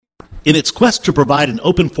In its quest to provide an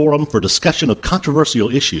open forum for discussion of controversial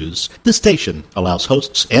issues, this station allows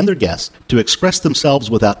hosts and their guests to express themselves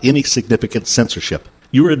without any significant censorship.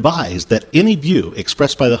 You are advised that any view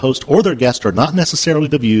expressed by the host or their guest are not necessarily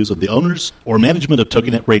the views of the owners or management of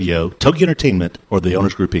TogiNet Radio, Togi Entertainment, or the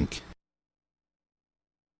Owners Group, Inc.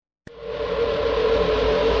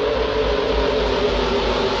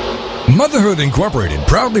 Motherhood Incorporated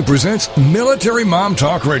proudly presents Military Mom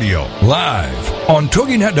Talk Radio, live on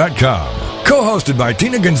TogiNet.com. Co-hosted by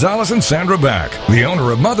Tina Gonzalez and Sandra Back, the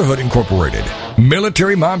owner of Motherhood Incorporated.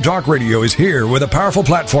 Military Mom Talk Radio is here with a powerful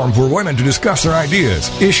platform for women to discuss their ideas,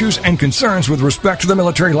 issues, and concerns with respect to the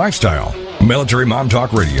military lifestyle. Military Mom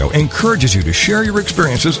Talk Radio encourages you to share your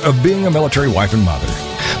experiences of being a military wife and mother.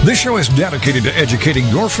 This show is dedicated to educating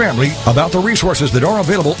your family about the resources that are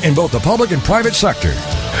available in both the public and private sector.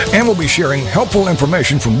 And we'll be sharing helpful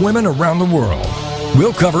information from women around the world.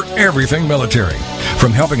 We'll cover everything military,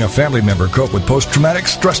 from helping a family member cope with post-traumatic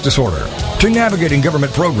stress disorder, to navigating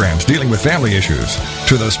government programs dealing with family issues,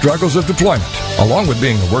 to the struggles of deployment, along with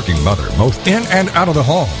being a working mother, both in and out of the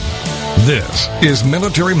home. This is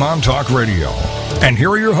Military Mom Talk Radio. And here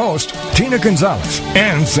are your hosts, Tina Gonzalez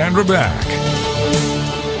and Sandra Back.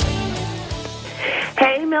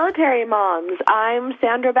 Hey, Military Moms. I'm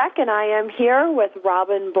Sandra Beck, and I am here with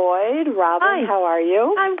Robin Boyd. Robin, Hi. How are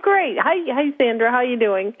you? I'm great. Hi, Sandra. How are you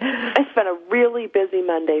doing? It's been a really busy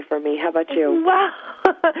Monday for me. How about you? Well,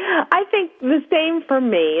 I think the same for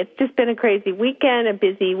me. It's just been a crazy weekend, a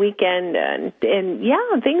busy weekend, and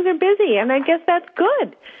yeah, things are busy, and I guess that's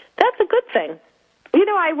good. That's a good thing. You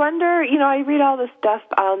know, I wonder, I read all this stuff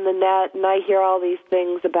on the net, and I hear all these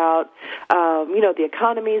things about, the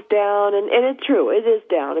economy's down, and it's true, it is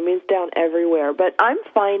down. I mean, it's down everywhere. But I'm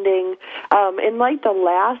finding, in like the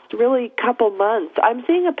last really couple months, I'm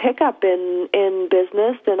seeing a pickup in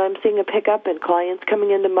business, and I'm seeing a pickup in clients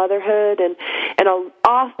coming into motherhood, and an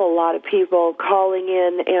awful lot of people calling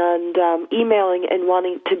in and emailing and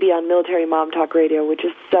wanting to be on Military Mom Talk Radio, which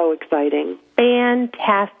is so exciting.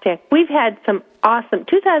 Fantastic. We've had some awesome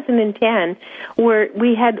 2010 where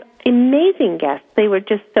we had amazing guests. They were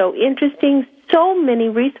just so interesting, so many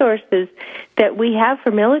resources that we have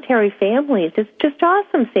for military families. It's just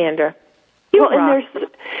awesome, Sandra. You rock.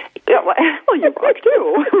 Well, you rock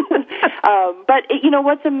too. But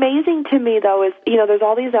what's amazing to me though is there's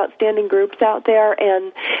all these outstanding groups out there,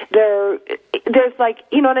 and there's like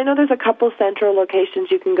and I know there's a couple central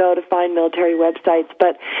locations you can go to find military websites.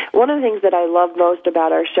 But one of the things that I love most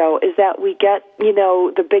about our show is that we get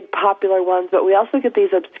the big popular ones, but we also get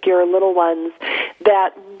these obscure little ones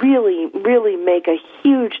that really, really make a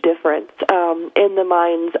huge difference in the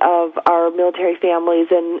minds of our military families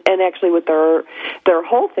and actually with their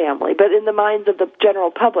whole family, but in the minds of the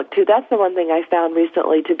general public, too. That's the one thing I found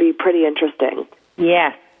recently to be pretty interesting.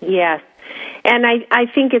 Yes. And I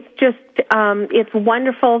think it's just, it's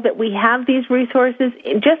wonderful that we have these resources.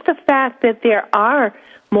 Just the fact that there are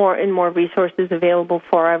more and more resources available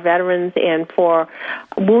for our veterans and for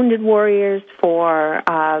wounded warriors, for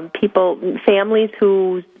families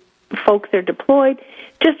whose folks are deployed.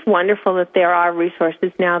 Just wonderful that there are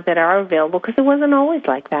resources now that are available, because it wasn't always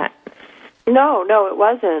like that. No, it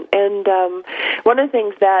wasn't. And one of the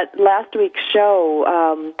things that last week's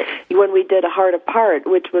show, when we did A Heart Apart,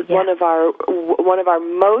 which was one of our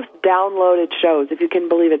most downloaded shows, if you can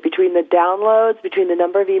believe it, between the downloads, between the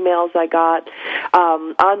number of emails I got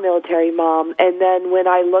on Military Mom, and then when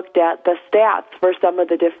I looked at the stats for some of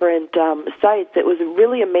the different sites, it was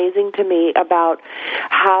really amazing to me about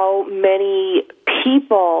how many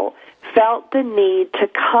people felt the need to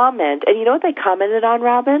comment. And you know what they commented on,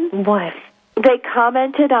 Robin? What? They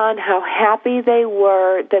commented on how happy they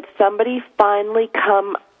were that somebody finally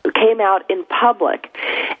came out in public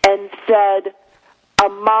and said a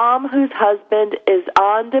mom whose husband is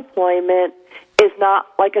on deployment is not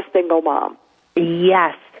like a single mom.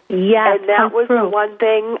 Yes, and that was the one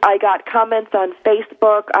thing. I got comments on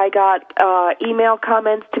Facebook. I got email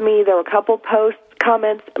comments to me. There were a couple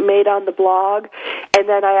comments made on the blog, and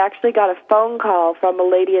then I actually got a phone call from a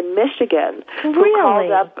lady in Michigan who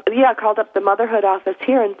called up the motherhood office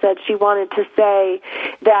here and said she wanted to say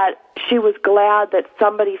that she was glad that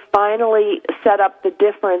somebody finally set up the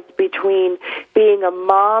difference between being a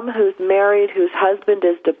mom who's married, whose husband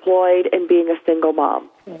is deployed, and being a single mom.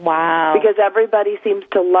 Wow. Because everybody seems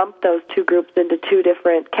to lump those two groups into two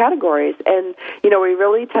different categories. And, we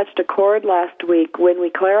really touched a chord last week when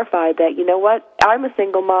we clarified that, you know what, I'm a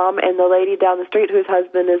single mom, and the lady down the street whose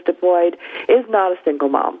husband is deployed is not a single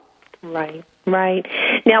mom. Right. Right.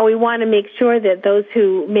 Now, we want to make sure that those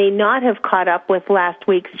who may not have caught up with last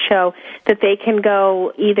week's show, that they can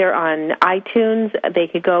go either on iTunes, they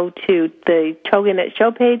could go to the TogiNet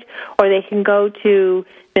show page, or they can go to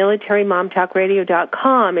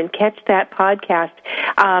MilitaryMomTalkRadio.com and catch that podcast,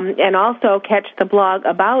 and also catch the blog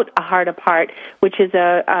about A Heart Apart, which is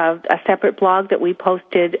a separate blog that we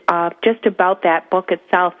posted just about that book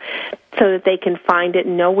itself, so that they can find it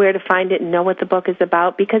and know where to find it and know what the book is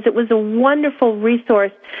about, because it was a wonderful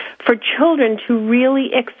resource for children to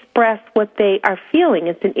really express what they are feeling.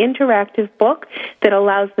 It's an interactive book that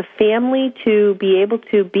allows the family to be able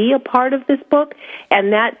to be a part of this book,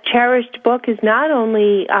 and that cherished book is not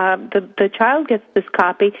only the child gets this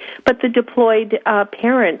copy, but the deployed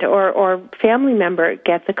parent or family member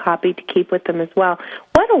gets a copy to keep with them as well.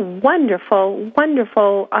 What a wonderful,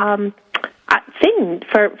 wonderful thing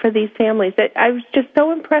for these families. I was just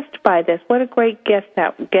so impressed by this. What a great guest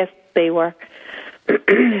they were.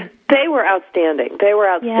 They were outstanding.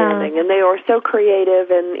 Yeah. And they were so creative.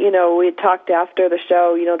 And, we talked after the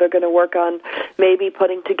show, they're going to work on maybe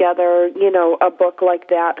putting together, a book like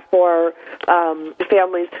that for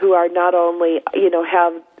families who are not only,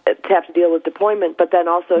 have to deal with deployment, but then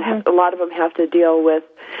also a lot of them have to deal with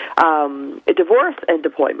divorce and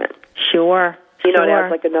deployment. Sure. It adds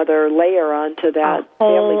like another layer onto that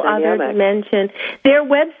whole family dynamic. Other dimension. Their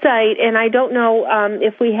website, and I don't know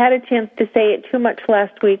if we had a chance to say it too much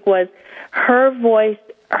last week, was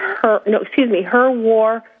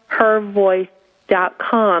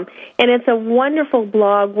herwarhervoice.com. And it's a wonderful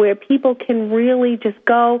blog where people can really just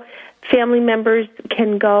go, family members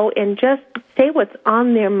can go and just say what's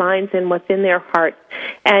on their minds and what's in their hearts.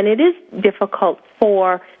 And it is difficult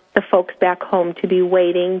for the folks back home to be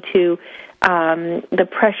waiting to the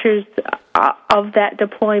pressures of that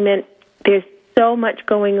deployment. There's so much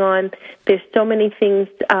going on. There's so many things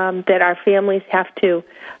that our families have to,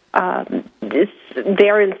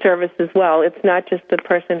 they're in service as well. It's not just the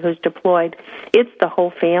person who's deployed. It's the whole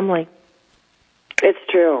family. It's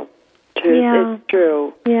true. Yeah. It's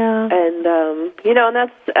true. Yeah. And, and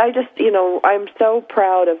that's, I'm so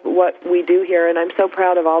proud of what we do here, and I'm so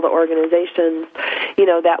proud of all the organizations,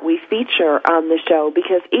 that we feature on the show,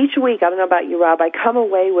 because each week, I don't know about you, Rob, I come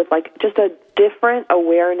away with, just a different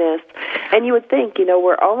awareness. And you would think,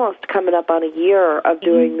 we're almost coming up on a year of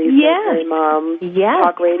doing these Military Mom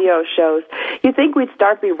Talk Radio shows. You'd think we'd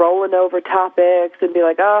start be rolling over topics and be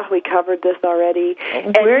like, oh, we covered this already.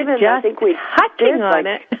 And we're even just I think we touching on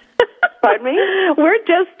it. Pardon me? We're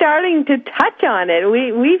just starting to touch on it.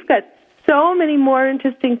 We've got so many more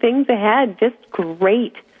interesting things ahead. Just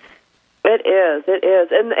great. It is.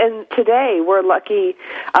 And today we're lucky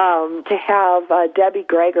to have Debbie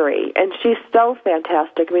Gregory, and she's so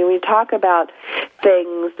fantastic. I mean, we talk about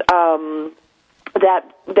things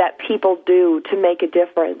that people do to make a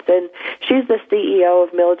difference. And she's the CEO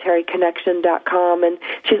of MilitaryConnection.com, and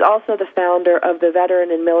she's also the founder of the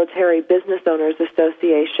Veteran and Military Business Owners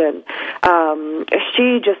Association.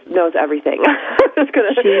 She just knows everything. I'm just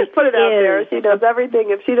going to put it out there. She knows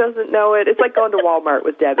everything. If she doesn't know it, it's like going to Walmart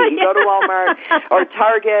with Debbie. You go to Walmart or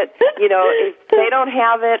Target, if they don't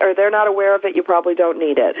have it or they're not aware of it, you probably don't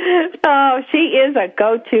need it. Oh, she is a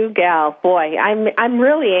go-to gal. Boy, I'm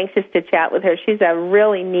really anxious to chat with her. She's a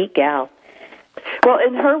really neat gal. Well,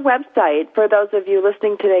 in her website, for those of you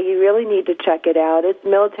listening today, you really need to check it out. It's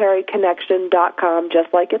MilitaryConnection.com,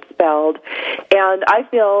 just like it's spelled. And I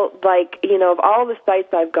feel like, of all the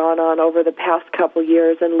sites I've gone on over the past couple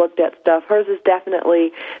years and looked at stuff, hers is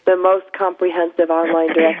definitely the most comprehensive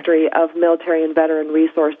online directory of military and veteran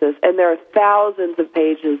resources. And there are thousands of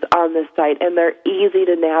pages on this site, and they're easy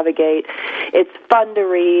to navigate. It's fun to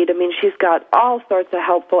read. I mean, she's got all sorts of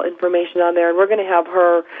helpful information on there, and we're going to have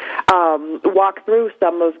her walk through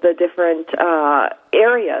some of the different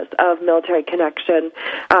areas of Military Connection.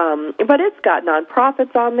 But it's got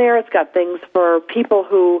nonprofits on there. It's got things for people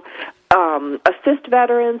who assist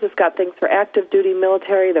veterans. It's got things for active duty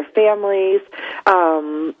military, their families.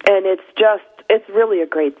 And it's really a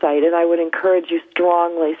great site, and I would encourage you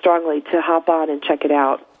strongly to hop on and check it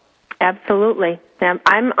out. Absolutely.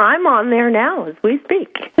 I'm on there now as we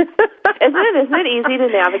speak. Isn't it easy to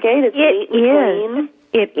navigate? It's neat and clean.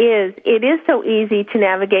 It is. It is so easy to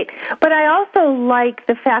navigate. But I also like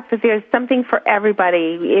the fact that there's something for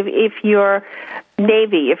everybody. If you're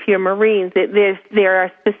Navy, if you're Marines, there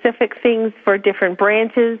are specific things for different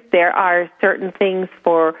branches. There are certain things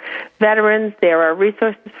for veterans. There are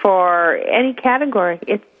resources for any category.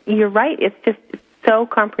 You're right. It's just so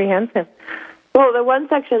comprehensive. Well, the one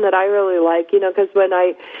section that I really like, because when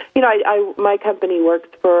my company works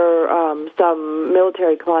for some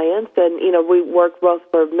military clients, and, we work both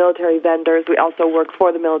for military vendors. We also work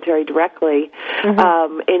for the military directly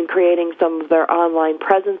in creating some of their online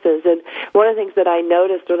presences. And one of the things that I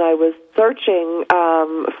noticed when I was searching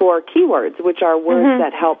for keywords, which are words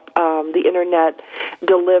that help the Internet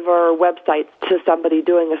deliver websites to somebody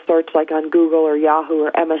doing a search like on Google or Yahoo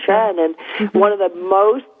or MSN, and one of the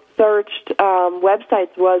most searched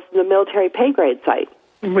websites was the military pay grade site.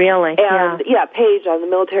 Really? And page on the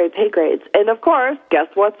military pay grades. And of course, guess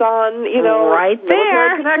what's on, right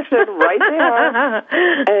there. Military Connection, right there.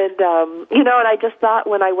 And and I just thought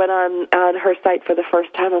when I went on her site for the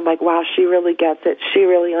first time, I'm like, wow, she really gets it. She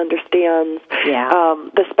really understands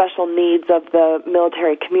the special needs of the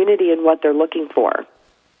military community and what they're looking for.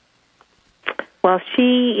 Well,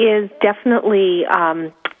 she is definitely,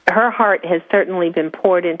 her heart has certainly been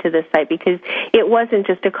poured into this site, because it wasn't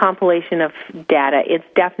just a compilation of data. It's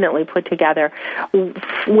definitely put together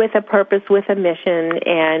with a purpose, with a mission,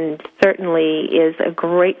 and certainly is a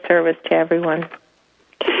great service to everyone.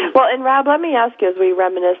 Well, and Rob, let me ask you, as we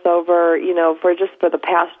reminisce over, for the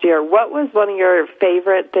past year, what was one of your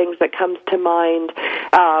favorite things that comes to mind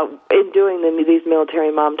in doing these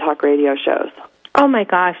military Mom Talk radio shows? Oh, my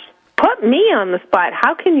gosh. Put me on the spot.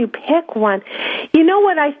 How can you pick one?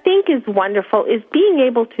 What I think is wonderful is being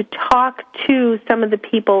able to talk to some of the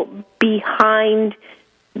people behind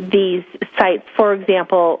these sites. For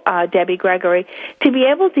example, Debbie Gregory, to be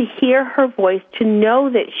able to hear her voice, to know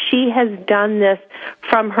that she has done this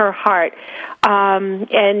from her heart,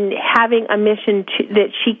 and having a mission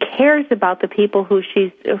that she cares about the people who's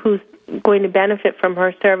going to benefit from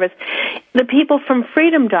her service. The people from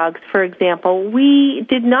Freedom Dogs, for example, we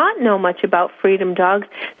did not know much about Freedom Dogs.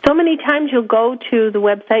 So many times you'll go to the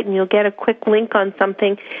website and you'll get a quick link on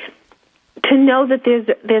something. To know that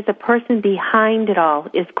there's a person behind it all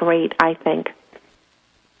is great, I think.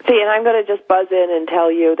 See, and I'm going to just buzz in and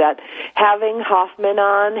tell you that having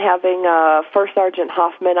First Sergeant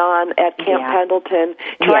Hoffman on at Camp Pendleton,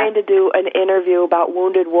 trying to do an interview about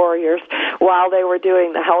wounded warriors while they were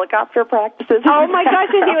doing the helicopter practices. Oh, my gosh,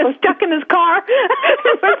 and he was stuck in his car. At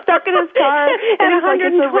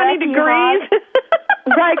 120 degrees.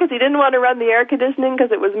 Right, because he didn't want to run the air conditioning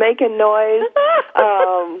because it was making noise.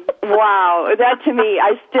 Wow, that to me,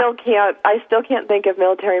 I still can't think of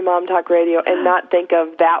Military Mom Talk Radio and not think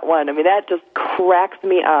of that one. I mean, that just cracks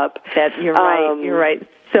me up. You're right.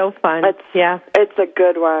 So fun. It's a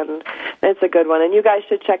good one. It's a good one. And you guys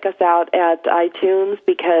should check us out at iTunes,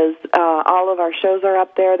 because all of our shows are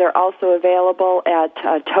up there. They're also available at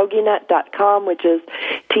toginet.com, which is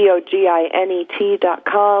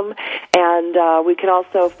TOGINET.com. And we can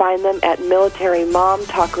also find them at Military Mom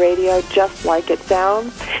Talk Radio, just like it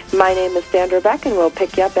sounds. My name is Sandra Beck, and we'll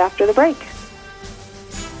pick you up after the break.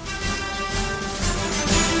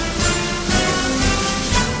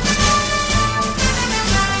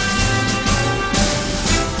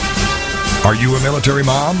 Are you a military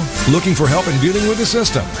mom? Looking for help in dealing with the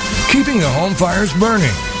system? Keeping the home fires burning?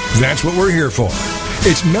 That's what we're here for.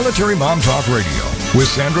 It's Military Mom Talk Radio with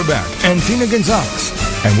Sandra Beck and Tina Gonzalez.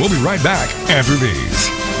 And we'll be right back after these.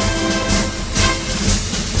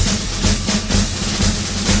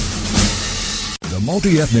 The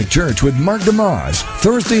Multi-Ethnic Church with Mark DeMoss,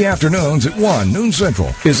 Thursday afternoons at 1, noon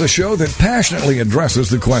Central, is a show that passionately addresses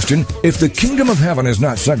the question, if the kingdom of heaven is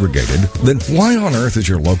not segregated, then why on earth is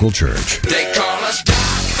your local church? They call us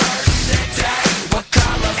diversity, but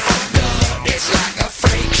colorful good. It's like a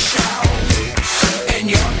freak show in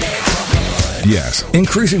your neighborhood. Yes,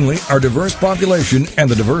 increasingly, our diverse population and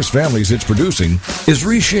the diverse families it's producing is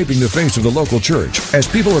reshaping the face of the local church as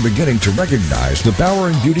people are beginning to recognize the power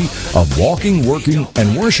and beauty of walking, working,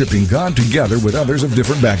 and worshiping God together with others of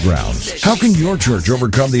different backgrounds. How can your church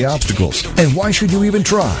overcome the obstacles, and why should you even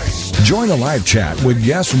try? Join a live chat with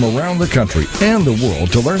guests from around the country and the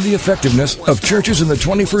world to learn the effectiveness of churches in the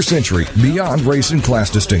 21st century beyond race and class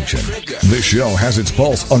distinction. This show has its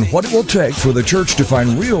pulse on what it will take for the church to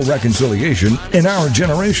find real reconciliation in our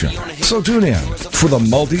generation. So tune in for the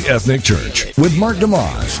Multi-Ethnic Church with Mark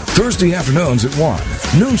DeMoss, Thursday afternoons at 1,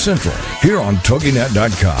 noon Central, here on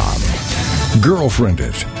TogiNet.com.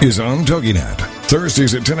 Girlfriended is on TogiNet.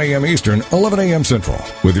 Thursdays at 10 a.m. Eastern, 11 a.m. Central,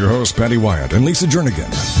 with your hosts Patty Wyatt and Lisa Jernigan.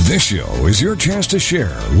 This show is your chance to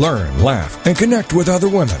share, learn, laugh, and connect with other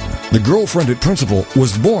women. The Girlfriended principle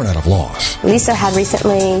was born out of loss. Lisa had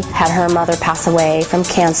recently had her mother pass away from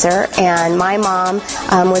cancer, and my mom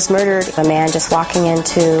was murdered. A man just walking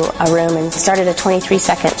into a room and started a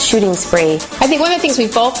 23-second shooting spree. I think one of the things we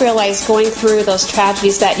both realized going through those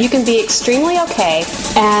tragedies that you can be extremely okay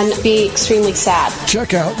and be extremely sad.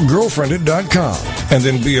 Check out Girlfriended.com and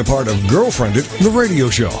then be a part of Girlfriended, the radio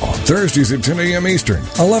show. Thursdays at 10 a.m. Eastern,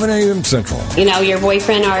 11 a.m. Central. You know, your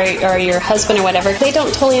boyfriend or your husband or whatever, they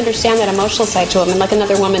don't totally understand that emotional side to women like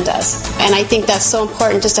another woman does. And I think that's so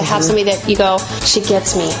important just to have somebody that you go, she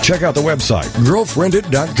gets me. Check out the website,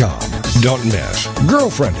 Girlfriended.com. Don't miss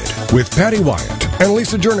Girlfriended with Patty Wyatt and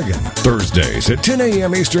Lisa Jernigan. Thursdays at 10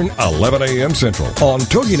 a.m. Eastern, 11 a.m. Central on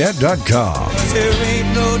TogiNet.com. There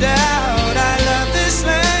ain't no doubt I love this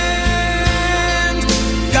land.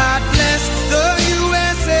 God bless the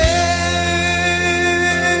USA.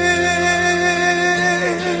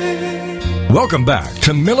 Welcome back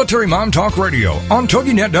to Military Mom Talk Radio on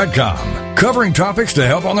TogiNet.com, covering topics to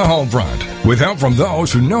help on the home front, with help from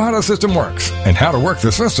those who know how the system works and how to work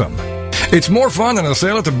the system. It's more fun than a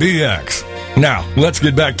sale at the BX. Now, let's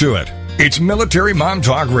get back to it. It's Military Mom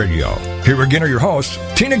Talk Radio. Here again are your hosts,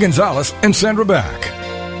 Tina Gonzalez and Sandra Back.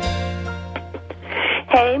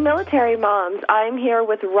 Hey, military moms. I'm here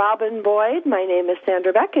with Robin Boyd. My name is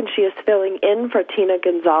Sandra Beck, and she is filling in for Tina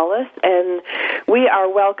Gonzalez. And we are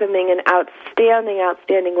welcoming an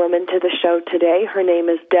outstanding woman to the show today. Her name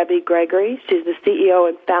is Debbie Gregory. She's the CEO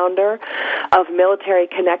and founder of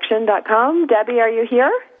MilitaryConnection.com. Debbie, are you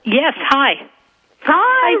here? Yes, hi.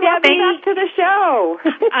 Hi, Debbie. Welcome back to the show.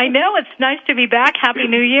 I know, it's nice to be back. Happy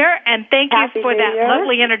New Year, and thank Happy you for New that Year.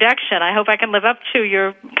 lovely introduction. I hope I can live up to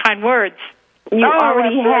your kind words. You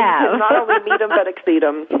already that's right. have. You can not only meet them, but exceed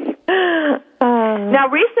them. Now,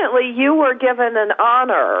 recently, you were given an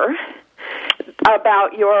honor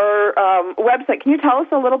about your website. Can you tell us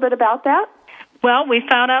a little bit about that? Well, we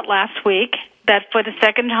found out last week that for the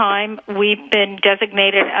second time, we've been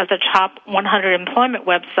designated as a top 100 employment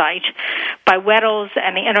website by Weddles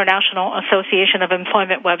and the International Association of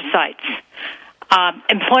Employment Websites.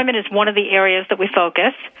 Employment is one of the areas that we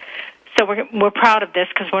focus. So we're proud of this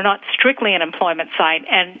because we're not strictly an employment site,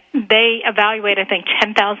 and they evaluate, I think,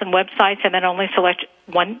 10,000 websites and then only select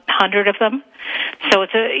 100 of them. So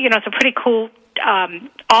it's a pretty cool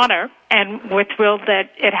honor, and we're thrilled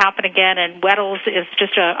that it happened again. And Weddles is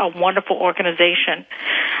just a wonderful organization.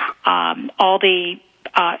 All the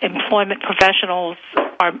employment professionals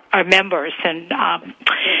are members, and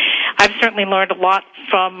I've certainly learned a lot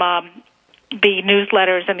from the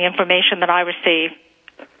newsletters and the information that I receive.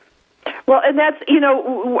 Well, and that's,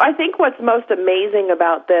 I think what's most amazing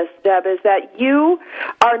about this, Deb, is that you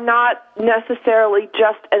are not necessarily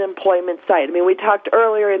just an employment site. I mean, we talked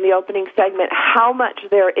earlier in the opening segment how much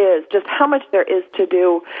there is to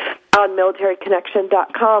do on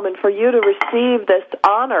MilitaryConnection.com, and for you to receive this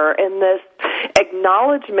honor and this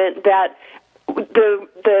acknowledgement that the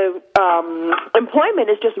employment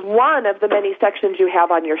is just one of the many sections you have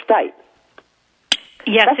on your site.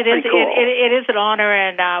 Yes, That's it is. pretty cool. It is an honor,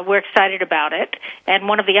 and we're excited about it. And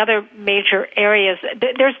one of the other major areas,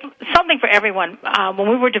 there's something for everyone. When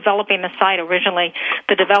we were developing the site originally,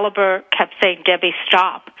 the developer kept saying, "Debbie,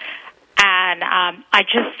 stop," and I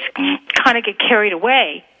just kind of get carried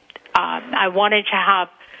away. I wanted to have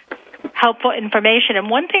helpful information. And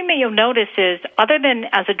one thing that you'll notice is, other than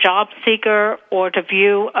as a job seeker or to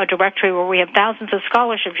view a directory where we have thousands of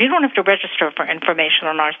scholarships, you don't have to register for information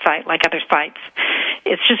on our site like other sites.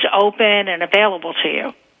 It's just open and available to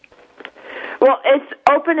you. Well, it's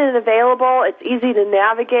open and available. It's easy to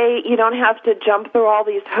navigate. You don't have to jump through all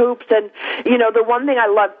these hoops. And, the one thing I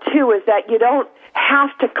love, too, is that you don't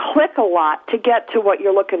have to click a lot to get to what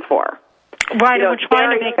you're looking for. Right, and It's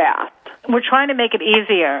very fast. We're trying to make it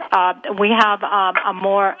easier. We have a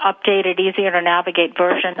more updated, easier to navigate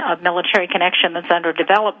version of Military Connection that's under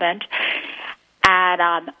development. And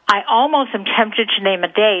I almost am tempted to name a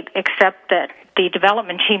date, except that the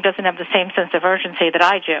development team doesn't have the same sense of urgency that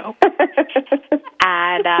I do.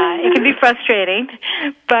 And it can be frustrating,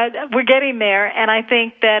 but we're getting there. And I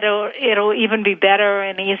think that it'll even be better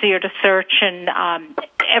and easier to search, and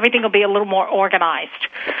everything will be a little more organized.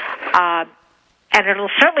 And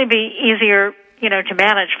it'll certainly be easier, to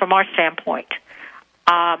manage from our standpoint.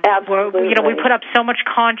 Absolutely. We put up so much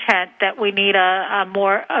content that we need a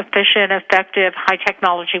more efficient, effective,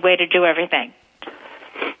 high-technology way to do everything.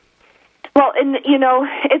 Well, and,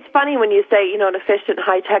 it's funny when you say, an efficient,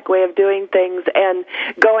 high-tech way of doing things and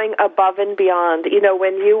going above and beyond.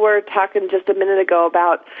 When you were talking just a minute ago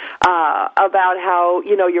about how,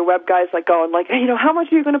 your web guys going how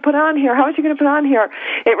much are you going to put on here? How much are you going to put on here?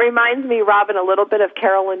 It reminds me, Robin, a little bit of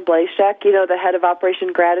Carolyn Blashek, the head of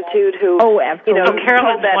Operation Gratitude, who, absolutely.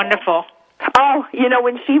 Carolyn's wonderful. Oh,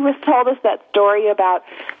 when she was told us that story about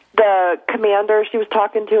the commander she was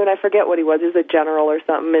talking to, and I forget what he was a general or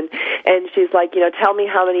something, and she's like, tell me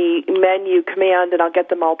how many men you command and I'll get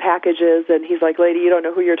them all packages, and he's like, lady, you don't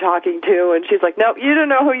know who you're talking to, and she's like, nope, you don't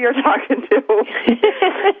know who you're talking to.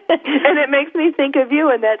 And it makes me think of you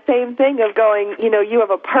and that same thing of going, you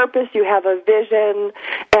have a purpose, you have a vision,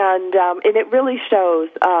 and it really shows.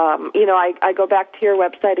 I go back to your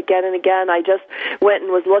website again and again. I just went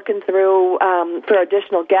and was looking through for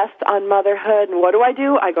additional guests on motherhood, and what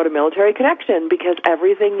do? I go to Military Connection because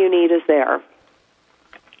everything you need is there.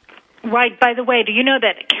 Right. By the way, do you know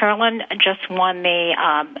that Carolyn just won the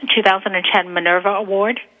 2010 Minerva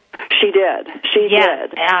Award? She did. She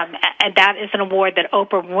did. And that is an award that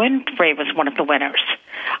Oprah Winfrey was one of the winners.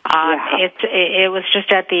 It was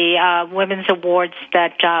just at the Women's Awards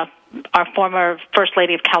that our former First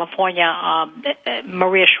Lady of California,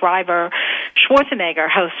 Maria Schwarzenegger,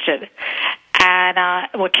 hosted. And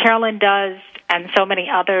what Carolyn does and so many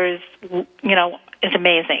others, is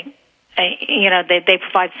amazing. They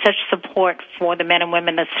provide such support for the men and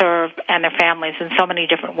women that serve and their families in so many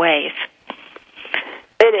different ways.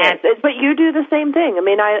 It is, but you do the same thing. I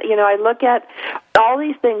mean, I look at all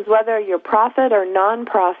these things, whether you're profit or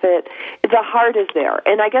non-profit, the heart is there.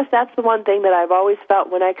 And I guess that's the one thing that I've always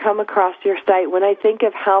felt when I come across your site, when I think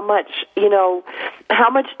of how much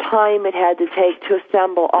time it had to take to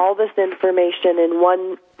assemble all this information in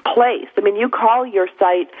one place. I mean, you call your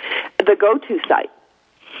site the go-to site.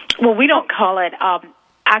 Well, we don't call it.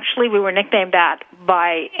 Actually, we were nicknamed that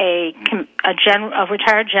by a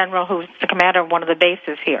retired general who's the commander of one of the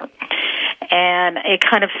bases here. And it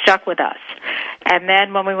kind of stuck with us. And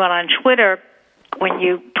then when we went on Twitter, when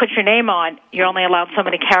you put your name on, you're only allowed so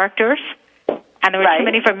many characters. And there were too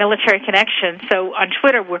many for Military Connection. So on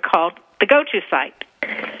Twitter, we're called the go-to site.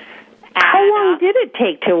 How long did it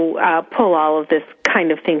take to pull all of this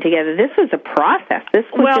kind of thing together? This was a process. This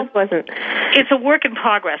just wasn't... It's a work in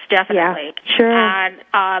progress, definitely. Yeah, sure.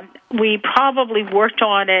 And we probably worked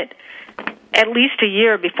on it at least a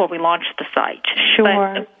year before we launched the site.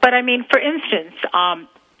 Sure. But I mean, for instance,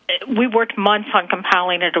 we worked months on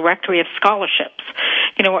compiling a directory of scholarships.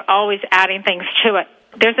 We're always adding things to it.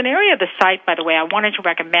 There's an area of the site, by the way, I wanted to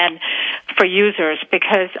recommend for users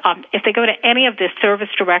because if they go to any of the service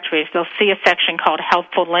directories, they'll see a section called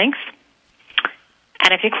Helpful Links.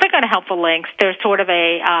 And if you click on Helpful Links, there's sort of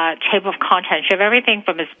a table of contents. You have everything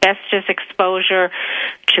from asbestos exposure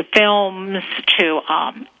to films to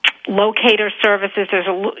locator services. There's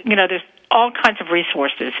all kinds of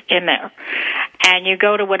resources in there. And you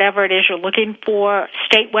go to whatever it is you're looking for,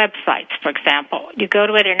 state websites, for example. You go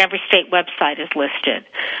to it and every state website is listed.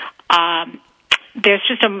 There's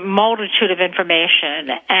just a multitude of information.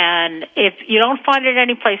 And if you don't find it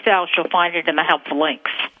anyplace else, you'll find it in the Helpful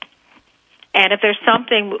Links. And if there's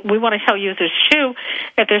something, we want to tell users too,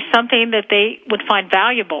 if there's something that they would find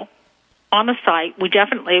valuable on the site, we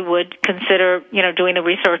definitely would consider, doing the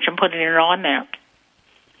research and putting it on there.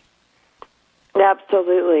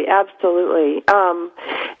 Absolutely, absolutely.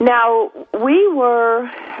 Now, we were,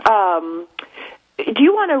 do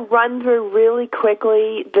you want to run through really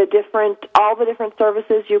quickly all the different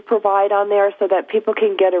services you provide on there so that people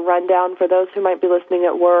can get a rundown for those who might be listening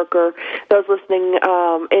at work or those listening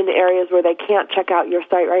in areas where they can't check out your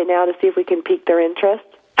site right now to see if we can pique their interest?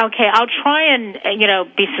 Okay, I'll try and,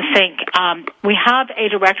 be succinct. We have a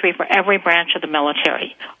directory for every branch of the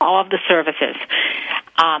military, all of the services,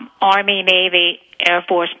 Army, Navy, Air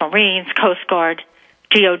Force, Marines, Coast Guard,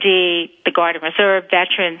 DOD, the Guard and Reserve,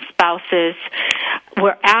 veterans, spouses.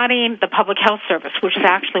 We're adding the Public Health Service, which is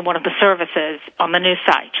actually one of the services on the new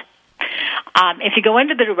site. If you go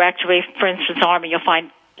into the directory, for instance, Army, you'll find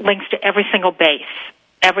links to every single base,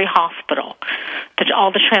 every hospital,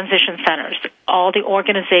 all the transition centers, all the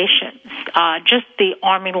organizations, just the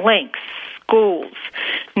Army links, schools,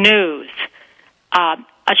 news,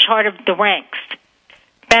 a chart of the ranks,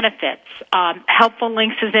 benefits, helpful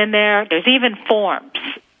links is in there. There's even forms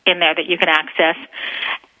in there that you can access.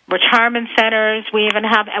 Retirement centers, we even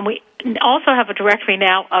have, and we also have a directory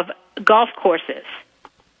now of golf courses.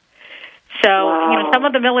 So, wow. Some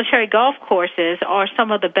of the military golf courses are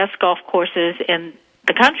some of the best golf courses in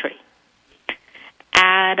the country.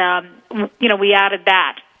 And, we added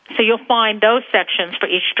that. So you'll find those sections for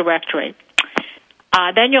each directory.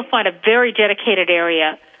 then you'll find a very dedicated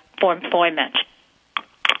area for employment.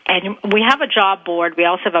 And we have a job board. We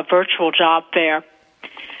also have a virtual job fair.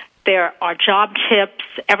 There are job tips,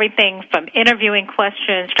 everything from interviewing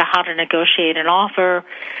questions to how to negotiate an offer.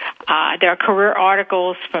 There are career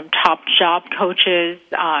articles from top job coaches,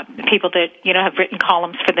 people that, have written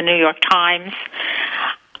columns for the New York Times.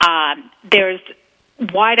 There's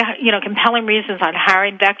compelling reasons on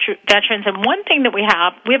hiring veterans. And one thing that we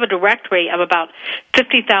have a directory of about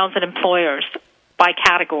 50,000 employers by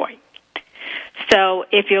category. So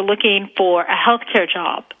if you're looking for a healthcare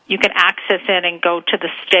job, you can access it and go to the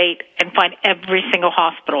state and find every single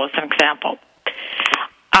hospital, as an example.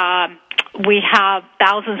 We have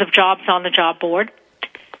thousands of jobs on the job board.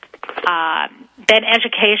 Then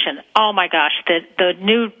education. Oh, my gosh, the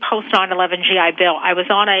new post-9/11 GI Bill. I was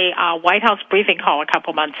on a White House briefing call a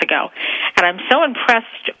couple months ago, and I'm so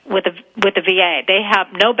impressed with the VA. They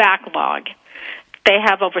have no backlog. They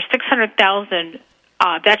have over 600,000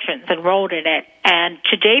 veterans enrolled in it, and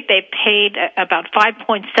to date they've paid about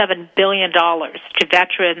 $5.7 billion to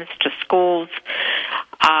veterans, to schools,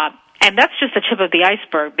 and that's just the tip of the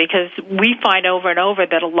iceberg, because we find over and over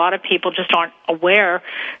that a lot of people just aren't aware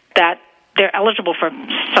that they're eligible for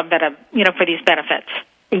some for these benefits.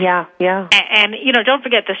 Yeah. And don't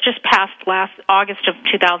forget, this just passed last August of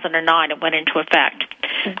 2009. It went into effect.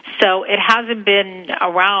 So it hasn't been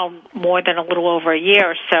around more than a little over a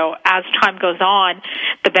year. So as time goes on,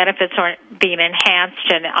 the benefits are being enhanced,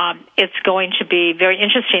 and it's going to be very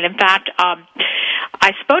interesting. In fact,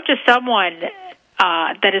 I spoke to someone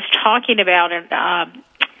that is talking about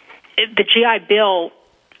the GI Bill,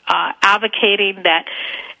 advocating that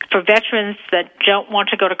for veterans that don't want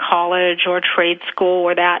to go to college or trade school,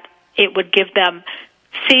 or that it would give them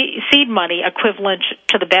seed money equivalent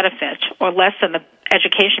to the benefit or less than the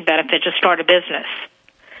education benefit to start a business.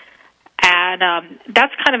 And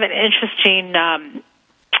that's kind of an interesting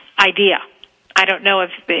idea. I don't know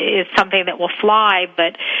if it's something that will fly,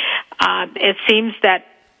 but it seems that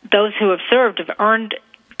those who have served have earned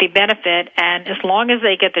the benefit, and as long as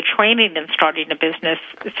they get the training in starting a business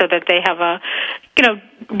so that they have a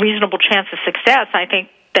reasonable chance of success, I think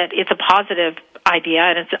that it's a positive idea,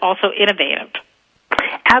 and it's also innovative.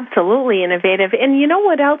 Absolutely innovative. And you know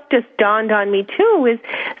what else just dawned on me, too, is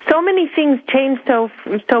so many things change so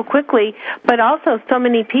quickly, but also so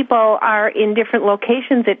many people are in different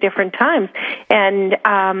locations at different times. And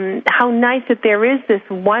how nice that there is this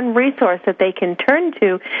one resource that they can turn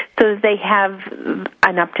to so that they have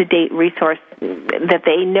an up-to-date resource that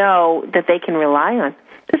they know that they can rely on.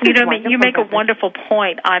 You make a wonderful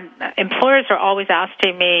point. Employers are always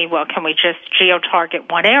asking me, well, can we just geo-target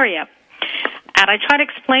one area? And I try to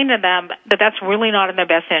explain to them that that's really not in their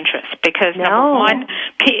best interest, because number one,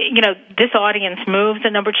 this audience moves,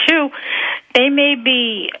 and number two, they may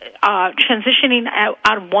be transitioning out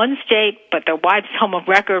of one state, but their wife's home of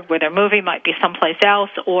record where they're moving might be someplace else,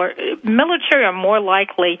 or military are more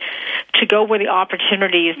likely to go where the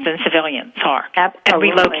opportunities than civilians are. Absolutely.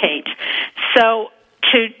 And relocate. So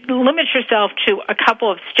to limit yourself to a couple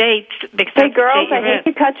of states. Hey, girls, I hate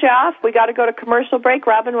to cut you off. We got to go to commercial break.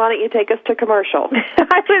 Robin, why don't you take us to commercial?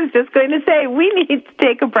 I was just going to say, we need to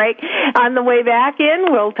take a break. On the way back in,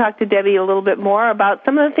 we'll talk to Debbie a little bit more about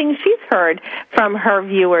some of the things she's heard from her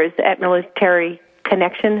viewers at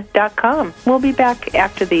militaryconnection.com. We'll be back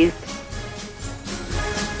after these.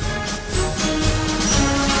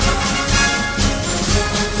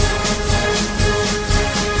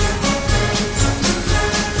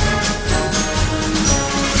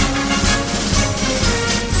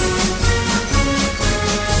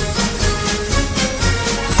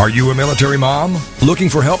 Are you a military mom? Looking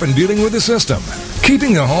for help in dealing with the system?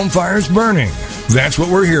 Keeping the home fires burning? That's what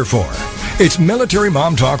we're here for. It's Military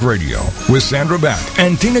Mom Talk Radio with Sandra Beck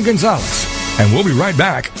and Tina Gonzalez. And we'll be right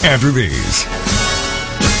back after these.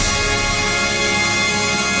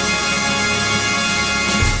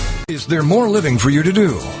 Is there more living for you to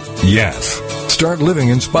do? Yes. Start living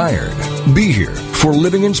inspired. Be here for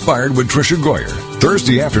Living Inspired with Tricia Goyer.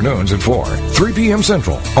 Thursday afternoons at 4, 3 p.m.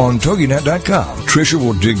 Central on TogiNet.com. Tricia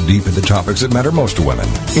will dig deep into topics that matter most to women,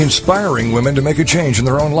 inspiring women to make a change in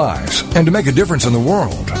their own lives and to make a difference in the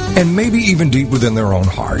world, and maybe even deep within their own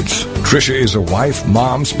hearts. Tricia is a wife,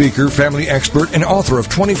 mom, speaker, family expert, and author of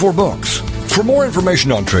 24 books. For more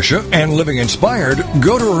information on Tricia and Living Inspired,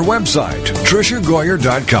 go to her website,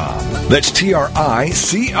 TriciaGoyer.com. That's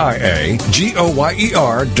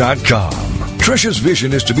TriciaGoyer.com. Tricia's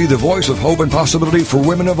vision is to be the voice of hope and possibility for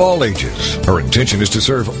women of all ages. Her intention is to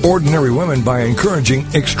serve ordinary women by encouraging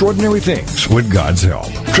extraordinary things with God's help.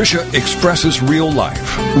 Tricia expresses real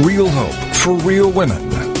life, real hope for real women.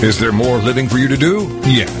 Is there more living for you to do?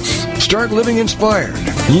 Yes. Start living inspired.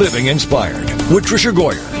 Living Inspired with Tricia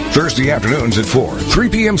Goyer. Thursday afternoons at 4, 3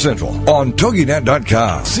 p.m. Central on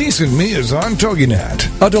TogiNet.com. Cease and Me is on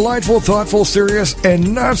TogiNet. A delightful, thoughtful, serious,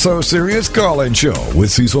 and not so serious call-in show with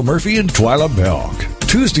Cecil Murphy and Twyla Belk.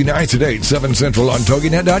 Tuesday nights at 8, 7 Central on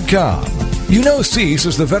TogiNet.com. You know Cease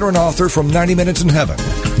is the veteran author from 90 Minutes in Heaven,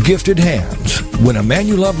 Gifted Hands, When a Man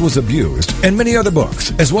You Loved Was Abused, and many other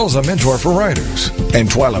books, as well as a mentor for writers. And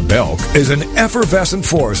Twyla Belk is an effervescent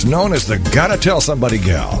force known as the Gotta Tell Somebody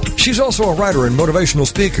gal. She's also a writer and motivational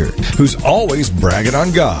speaker who's always bragging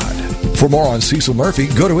on God. For more on Cecil Murphy,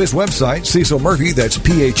 go to his website, Cecil Murphy, that's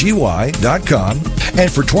PHEY.com.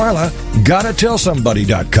 And for Twyla,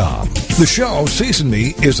 GottaTellSomebody.com. The show, Cease and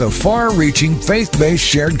Me, is a far-reaching, faith-based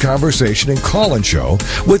shared conversation and call-in show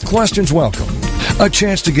with questions welcome. A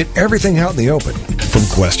chance to get everything out in the open, from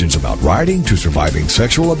questions about writing to surviving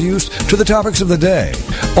sexual abuse to the topics of the day,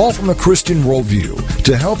 all from a Christian worldview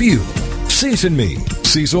to help you. Cease and Me,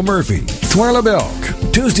 Cecil Murphy, Twyla Belk,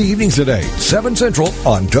 Tuesday evenings at 8, 7 Central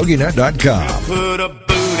on TogiNet.com. Put a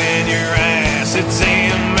boot in your ass, it's the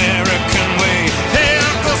American way. Hey,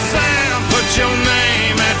 Uncle Sam, put your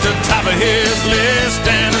name at the top of his list,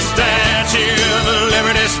 and the Statue of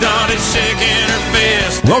Liberty started shaking her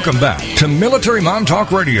fist. Welcome back to Military Mom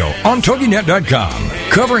Talk Radio on TogiNet.com,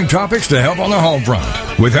 covering topics to help on the home front,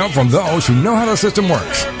 with help from those who know how the system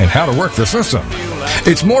works and how to work the system.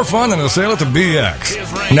 It's more fun than a sail at the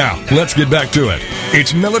BX. Now, let's get back to it.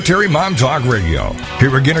 It's Military Mom Talk Radio.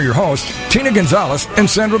 Here again are your hosts, Tina Gonzalez and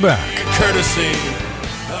Sandra Beck. Courtesy.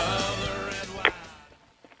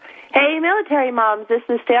 Hey, military moms, this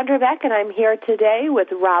is Sandra Beck, and I'm here today with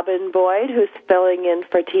Robin Boyd, who's filling in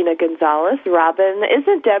for Tina Gonzalez. Robin,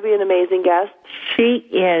 isn't Debbie an amazing guest? She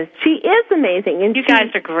is. She is amazing. And You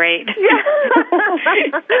guys are great. No,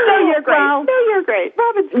 you're great. Well, no, you're great.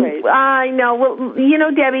 Robin's great. I know. Well, you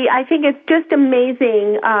know, Debbie, I think it's just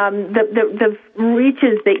amazing the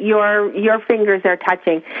reaches that your fingers are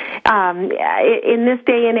touching. In this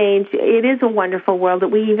day and age, it is a wonderful world that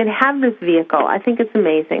we even have this vehicle. I think it's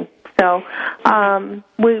amazing. So, and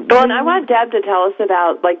I want Deb to tell us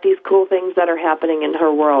about like these cool things that are happening in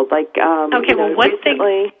her world. Like, okay, well, one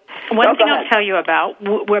recently, thing I'll tell you about,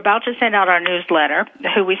 we're about to send out our newsletter,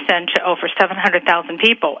 who we send to over 700,000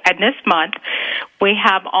 people. And this month, we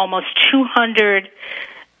have almost 200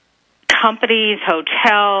 companies,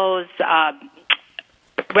 hotels,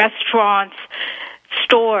 restaurants,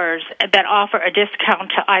 stores that offer a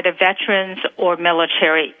discount to either veterans or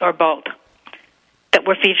military or both that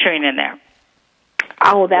we're featuring in there.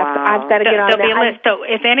 Oh, I've got to get on that. There'll be a list. So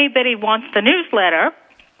if anybody wants the newsletter,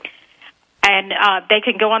 and they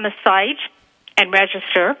can go on the site and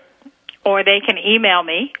register, or they can email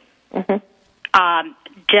me,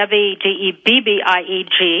 Debbie,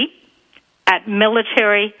 DEBBIEG, at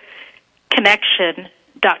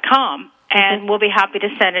militaryconnection.com, and we'll be happy to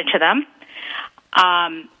send it to them.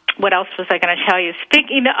 What else was I going to tell you?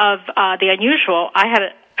 Speaking of the unusual, I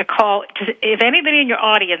had a call. If anybody in your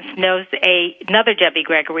audience knows another Debbie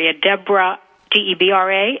Gregory, a Deborah,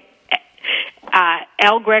 DEBRA,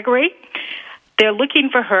 L. Gregory, they're looking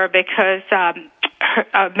for her because a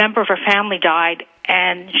member of her family died,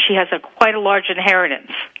 and she has quite a large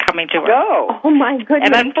inheritance coming to her. Oh my goodness.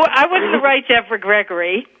 And I wasn't the right Deborah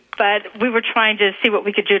Gregory, but we were trying to see what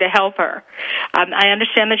we could do to help her. I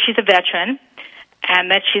understand that she's a veteran,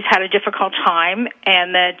 and that she's had a difficult time,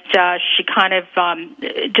 and that she kind of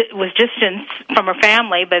was distanced from her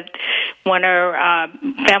family, but when her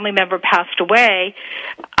family member passed away,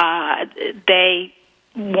 they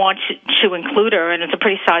want to include her, and it's a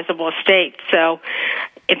pretty sizable estate. So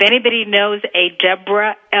if anybody knows a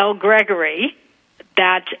Deborah L. Gregory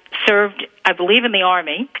that served, I believe, in the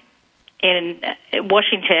Army in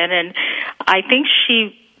Washington, and I think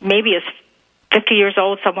she maybe is 50 years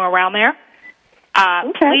old, somewhere around there,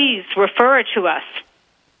 please refer it to us,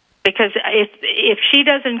 because if she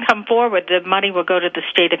doesn't come forward, the money will go to the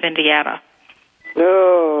state of Indiana.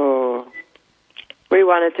 Oh, we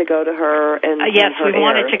wanted to go to her, and yes, we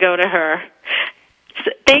wanted to go to her.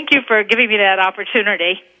 So thank you for giving me that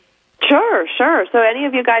opportunity. Sure. So any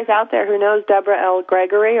of you guys out there who knows Deborah L.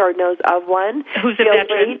 Gregory or knows of one, who's a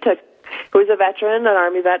veteran, who's a veteran, an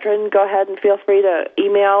Army veteran, go ahead and feel free to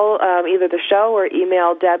email either the show or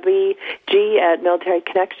email Debbie G at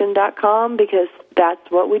militaryconnection.com, because that's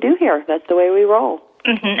what we do here. That's the way we roll.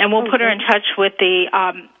 And we'll put her in touch with the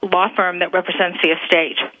law firm that represents the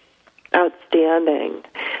estate. Outstanding.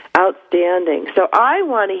 Outstanding. So I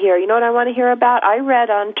want to hear, you know what I want to hear about? I read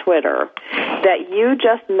on Twitter that you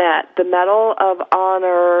just met the Medal of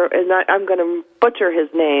Honor, and I'm going to butcher his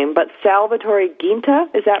name, but Salvatore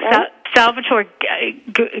Ginta, is that right? Salvatore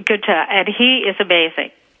Ginta, and he is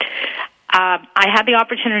amazing. I had the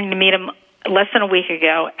opportunity to meet him less than a week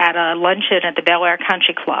ago at a luncheon at the Bel Air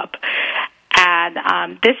Country Club.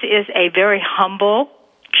 And this is a very humble,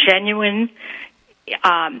 genuine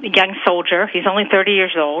young soldier. He's only 30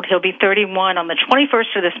 years old. He'll be 31 on the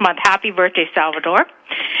 21st of this month. Happy birthday, Salvador.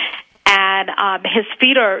 And his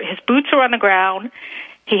boots are on the ground.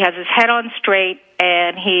 He has his head on straight,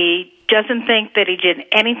 and he doesn't think that he did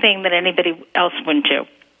anything that anybody else wouldn't do.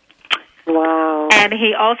 Wow. And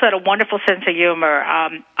he also had a wonderful sense of humor.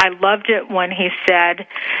 I loved it when he said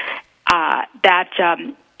that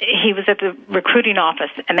he was at the recruiting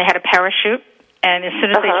office, and they had a parachute. And as soon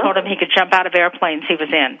as they told him he could jump out of airplanes, he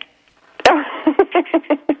was in.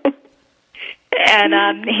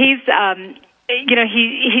 And he's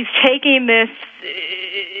taking this.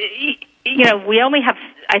 We only have,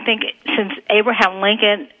 I think, since Abraham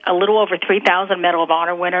Lincoln, a little over 3,000 Medal of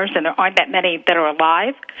Honor winners, and there aren't that many that are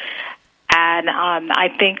alive. And I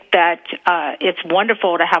think that it's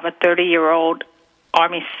wonderful to have a 30-year-old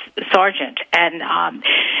Army sergeant, and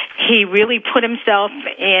he really put himself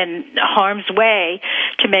in harm's way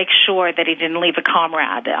to make sure that he didn't leave a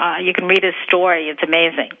comrade. You can read his story; it's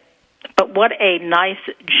amazing. But what a nice,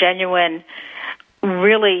 genuine,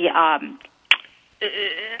 really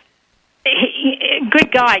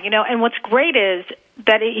good guy, And what's great is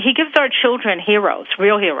that he gives our children heroes,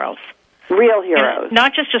 real heroes. Real heroes.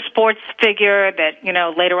 Not just a sports figure that,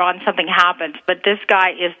 later on something happens, but this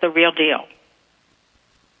guy is the real deal.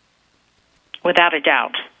 Without a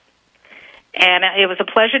doubt. And it was a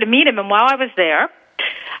pleasure to meet him. And while I was there,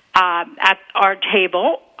 at our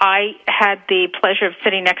table, I had the pleasure of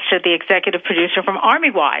sitting next to the executive producer from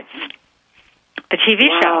Army Wives, the TV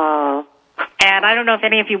show. And I don't know if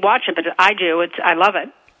any of you watch it, but I do. I love it.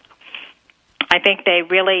 I think they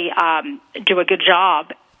really do a good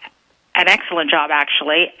job. An excellent job,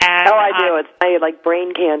 actually. And, I do. It's my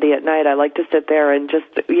brain candy at night. I like to sit there and just,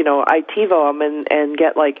 I TiVo them and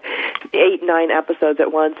get 8-9 episodes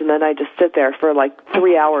at once, and then I just sit there for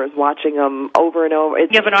 3 hours watching them over and over.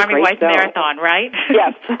 It's you have an Army Wife marathon, right?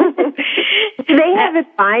 Yes. Do they have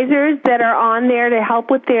advisors that are on there to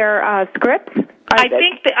help with their scripts? I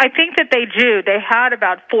think that they do. They had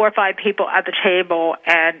about 4 or 5 people at the table,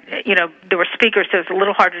 and there were speakers, so it's a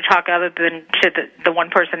little hard to talk other than to the one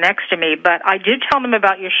person next to me. But I did tell them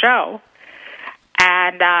about your show,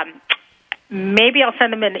 and maybe I'll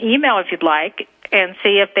send them an email if you'd like, and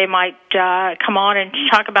see if they might come on and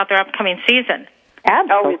talk about their upcoming season.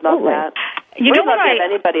 Absolutely. We'd love that. We'd love to have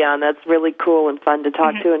anybody on that's really cool and fun to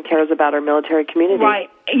talk to and cares about our military community. Right.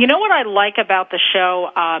 You know what I like about the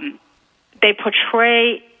show? They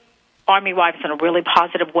portray Army wives in a really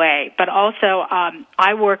positive way, but also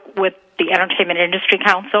I work with the Entertainment Industry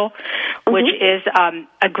Council, which is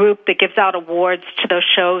a group that gives out awards to those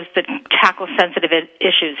shows that tackle sensitive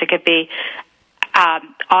issues. It could be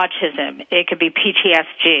autism, it could be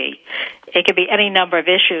PTSD, it could be any number of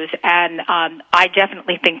issues, and I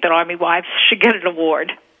definitely think that Army wives should get an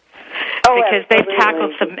award. Because they've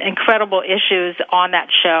tackled some incredible issues on that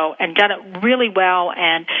show and done it really well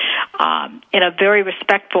and in a very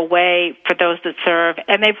respectful way for those that serve.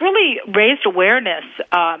 And they've really raised awareness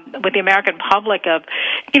with the American public of,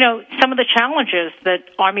 some of the challenges that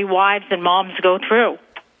Army wives and moms go through.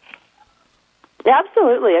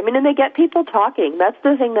 Absolutely. I mean, and they get people talking. That's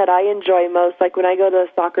the thing that I enjoy most. Like when I go to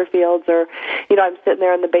soccer fields or, I'm sitting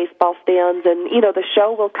there in the baseball stands and, the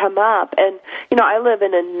show will come up. And, I live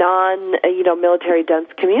in a military dense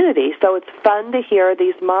community. So it's fun to hear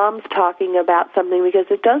these moms talking about something because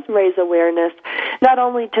it does raise awareness, not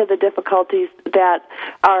only to the difficulties that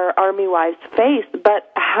our Army wives face,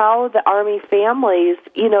 but how the Army families,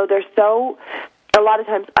 they're so a lot of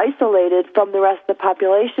times isolated from the rest of the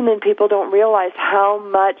population, and people don't realize how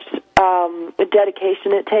much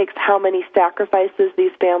dedication it takes, how many sacrifices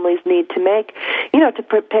these families need to make,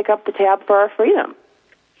 to pick up the tab for our freedom.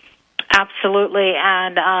 Absolutely,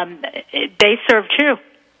 and they serve too.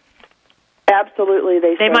 Absolutely,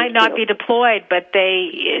 they might not be deployed, but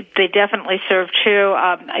they definitely serve too.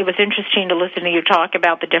 It was interesting to listen to you talk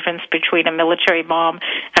about the difference between a military mom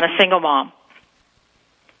and a single mom.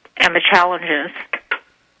 And the challenges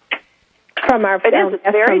from our from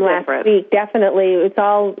last week, definitely, it's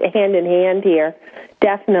all hand in hand here,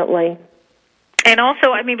 definitely. And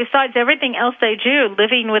also, I mean, besides everything else they do,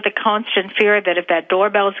 living with the constant fear that if that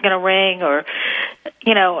doorbell is going to ring or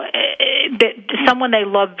someone they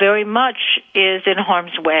love very much is in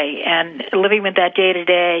harm's way, and living with that day to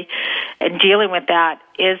day and dealing with that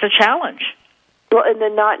is a challenge. Well, and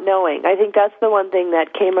then not knowing. I think that's the one thing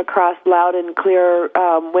that came across loud and clear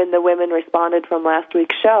when the women responded from last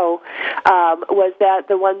week's show, was that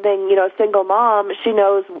the one thing, single mom, she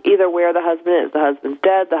knows either where the husband is. The husband's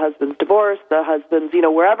dead, the husband's divorced, the husband's,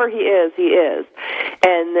 wherever he is, he is.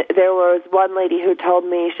 And there was one lady who told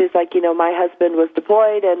me, she's like, my husband was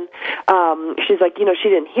deployed, and she's like, she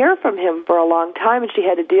didn't hear from him for a long time, and she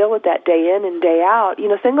had to deal with that day in and day out.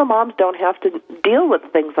 Single moms don't have to deal with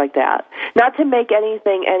things like that. Not to make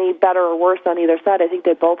anything any better or worse on either side. I think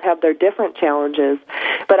they both have their different challenges.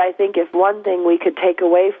 But I think if one thing we could take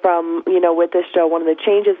away from, with this show, one of the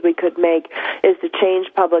changes we could make is to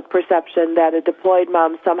change public perception that a deployed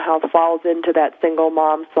mom somehow falls into that single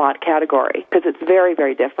mom slot category, because it's very,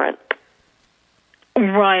 very different.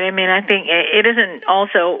 Right. I mean, I think it isn't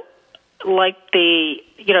also like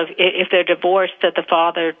if they're divorced, that the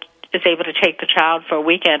father is able to take the child for a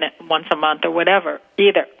weekend once a month or whatever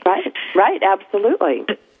either. Right, absolutely.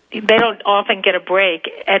 They don't often get a break.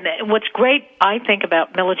 And what's great, I think,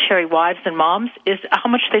 about military wives and moms is how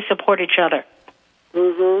much they support each other.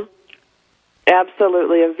 Mm-hmm.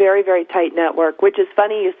 Absolutely, a very, very tight network, which is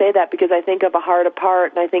funny you say that, because I think of A Heart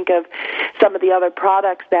Apart, and I think of some of the other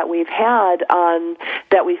products that we've had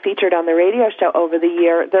that we featured on the radio show over the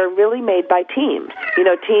year. They're really made by teams,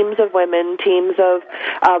 teams of women, teams of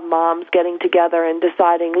moms getting together and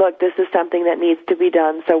deciding, look, this is something that needs to be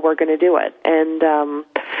done, so we're going to do it. And,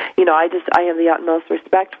 I have the utmost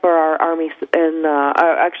respect for our Army and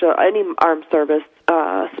actually any armed service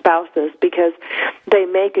spouses, because they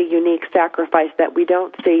make a unique sacrifice that we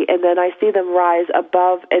don't see, and then I see them rise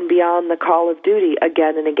above and beyond the call of duty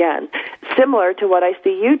again and again, similar to what I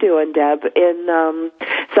see you doing, Deb, in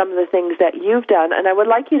some of the things that you've done. And I would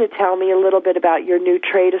like you to tell me a little bit about your new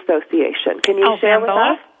trade association. Can you share with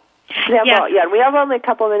us? Yeah, we have only a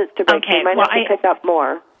couple of minutes to break. Okay. We might have to pick up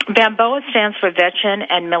more. VAMBOA stands for Veteran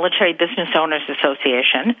and Military Business Owners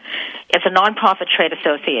Association. It's a nonprofit trade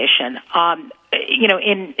association.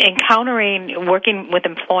 In encountering, working with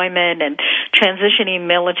employment and transitioning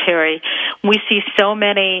military, we see so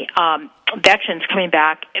many veterans coming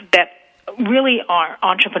back that really are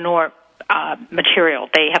entrepreneur material.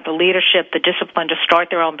 They have the leadership, the discipline to start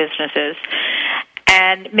their own businesses,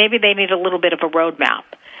 and maybe they need a little bit of a roadmap.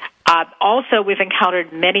 Also, we've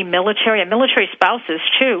encountered many military and military spouses,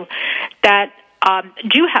 too, that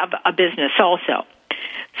do have a business also.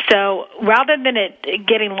 So rather than it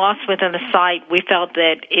getting lost within the site, we felt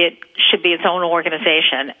that it should be its own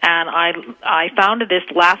organization. And I founded this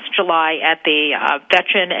last July at the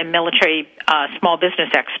Veteran and Military Small Business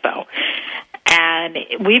Expo. And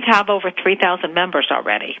we have over 3,000 members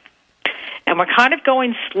already. And we're kind of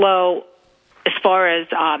going slow as far as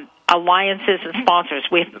alliances and sponsors.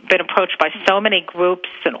 We've been approached by so many groups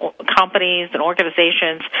and companies and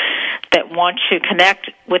organizations that want to connect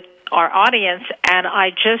with our audience, and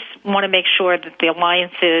I just want to make sure that the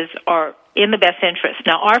alliances are in the best interest.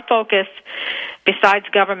 Now, our focus, besides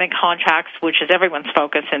government contracts, which is everyone's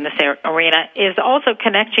focus in this arena, is also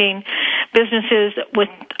connecting businesses with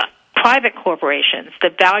private corporations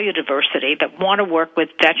that value diversity, that want to work with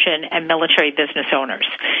veteran and military business owners.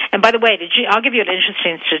 And by the way, I'll give you an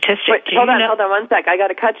interesting statistic. Wait, hold on 1 sec. I got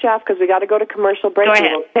to cut you off because we got to go to commercial break. Go ahead.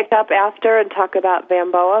 We'll pick up after and talk about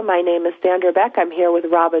VAMBOA. My name is Sandra Beck. I'm here with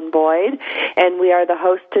Robin Boyd, and we are the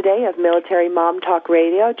hosts today of Military Mom Talk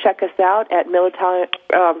Radio. Check us out at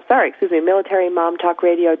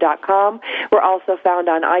militarymomtalkradio.com. We're also found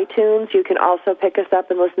on iTunes. You can also pick us up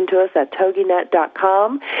and listen to us at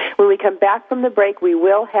toginet.com. When we come back from the break, we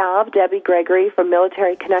will have Debbie Gregory from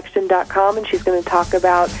militaryconnection.com, and she's going to talk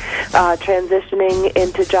about transitioning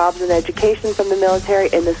into jobs and education from the military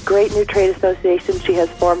in this great new trade association she has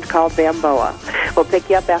formed called VAMBOA. We'll pick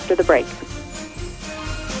you up after the break.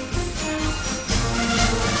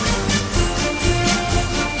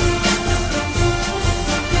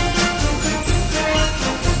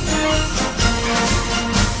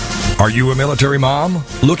 Are you a military mom?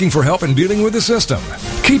 Looking for help in dealing with the system?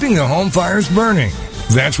 Keeping the home fires burning?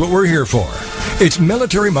 That's what we're here for. It's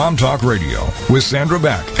Military Mom Talk Radio with Sandra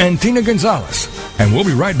Beck and Tina Gonzalez. And we'll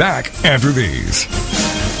be right back after these.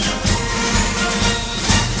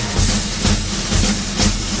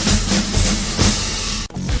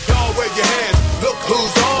 Y'all wave your hands. Look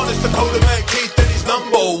who's on. It's Dakota Man Keith and he's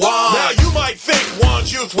number one. Now you might think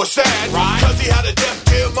Juan's youth was sad, right? Cause he had a deaf,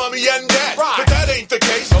 dear mommy and dad. Right. But that ain't the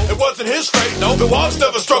case. It wasn't his fate. No, the Juans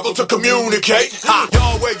never struggled to communicate. Ha.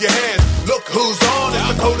 Y'all wave your hands. Look who's on. It's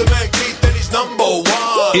Dakota Man Keith and he's number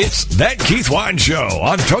one. It's That Keith Wan Show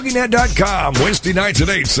on TogiNet.com, Wednesday nights at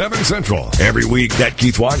 8, 7 Central. Every week, That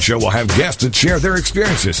Keith Wan Show will have guests that share their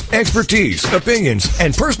experiences, expertise, opinions,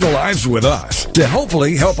 and personal lives with us to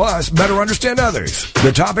hopefully help us better understand others.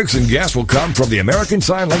 The topics and guests will come from the American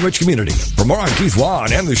Sign Language community. For more on Keith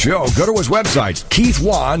Wan and the show, go to his website,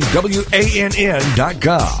 KeithWan.com.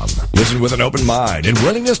 Listen with an open mind and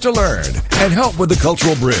willingness to learn and help with the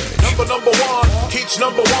cultural bridge. Number one, Keith's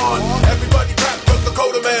number one. Everybody clap cause the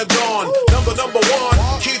Coda Man's on. Number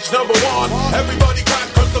one, Keith's number one. Everybody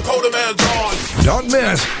clap cause the Coda Man's on. Don't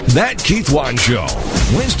miss That Keith Wan Show.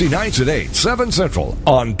 Wednesday nights at 8, 7 Central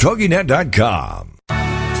on TogiNet.com.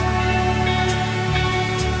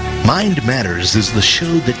 Mind Matters is the show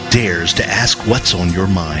that dares to ask what's on your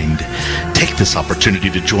mind. Take this opportunity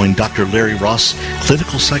to join Dr. Larry Ross,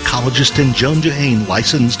 clinical psychologist, and Joan Johane,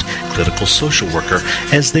 licensed clinical social worker,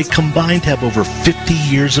 as they combined have over 50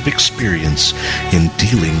 years of experience in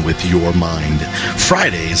dealing with your mind.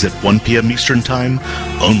 Fridays at 1 p.m. Eastern Time,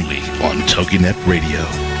 only on TogiNet Radio.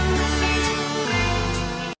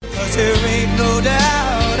 'Cause there ain't no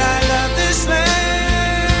doubt I love this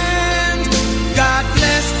land. God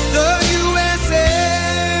bless the USA.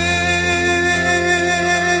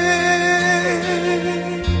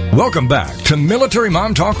 Welcome back to Military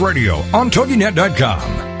Mom Talk Radio on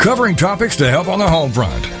TogiNet.com, covering topics to help on the home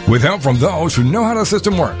front, with help from those who know how the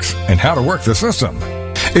system works and how to work the system.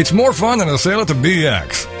 It's more fun than a sail at the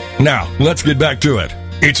BX. Now, let's get back to it.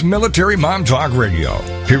 It's Military Mom Talk Radio.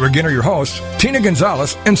 Here again are your hosts, Tina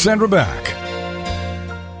Gonzalez and Sandra Beck.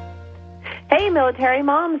 Hey, Military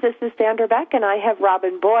Moms, this is Sandra Beck, and I have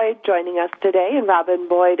Robin Boyd joining us today. And Robin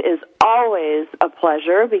Boyd is always a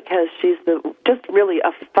pleasure because she's just really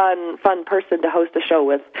a fun person to host a show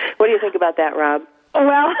with. What do you think about that, Rob?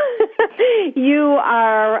 Well, you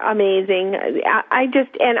are amazing. I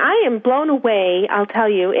am blown away, I'll tell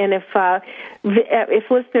you. And if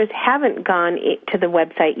listeners haven't gone to the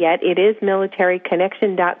website yet, it is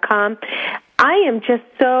militaryconnection.com. I am just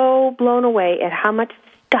so blown away at how much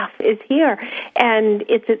stuff is here, and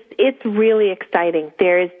it's really exciting.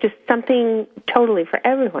 There is just something totally for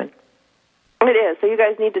everyone. It is. So you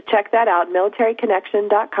guys need to check that out,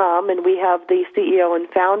 militaryconnection.com, and we have the CEO and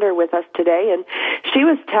founder with us today, and she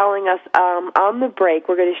was telling us on the break,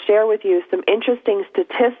 we're going to share with you some interesting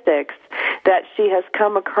statistics that she has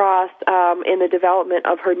come across in the development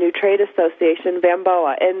of her new trade association,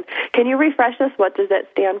 VAMBOA. And can you refresh us? What does that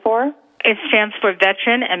stand for? It stands for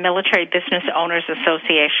Veteran and Military Business Owners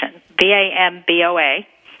Association, VAMBOA,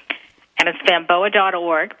 and it's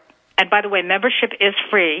VAMBOA.org. And by the way, membership is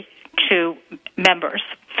free to members.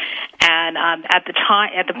 And at the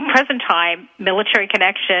present time, Military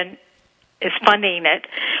Connection is funding it.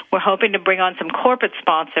 We're hoping to bring on some corporate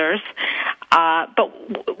sponsors.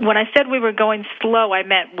 But when I said we were going slow, I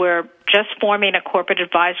meant we're just forming a corporate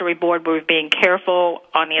advisory board. We're being careful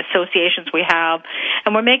on the associations we have,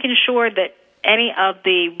 and we're making sure that any of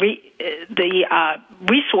the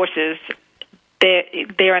resources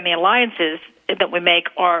there in the alliances that we make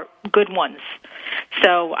are good ones.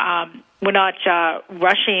 So we're not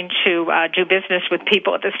rushing to do business with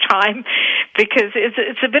people at this time because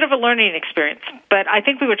it's a bit of a learning experience. But I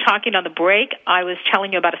think we were talking on the break. I was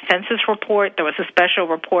telling you about a census report. There was a special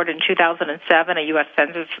report in 2007, a U.S.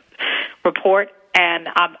 Census report, and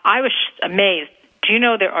I was amazed. Do you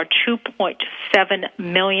know there are 2.7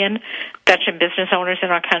 million veteran business owners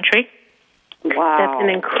in our country? Wow. That's an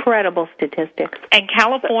incredible statistic. And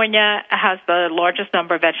California has the largest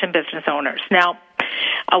number of veteran business owners. Now,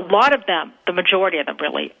 a lot of them, the majority of them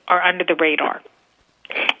really, are under the radar.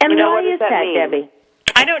 And why is that, Debbie?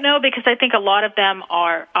 I don't know, because I think a lot of them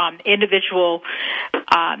are individual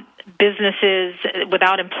businesses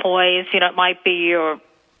without employees. You know, it might be your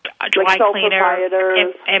dry cleaner.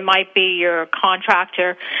 It might be your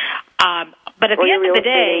contractor. But at the end of the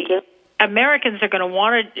day, Americans are going to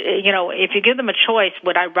want to, if you give them a choice,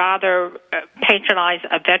 would I rather patronize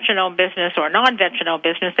a veteran-owned business or a non-veteran-owned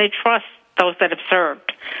business? They trust those that have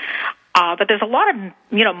served. But there's a lot of,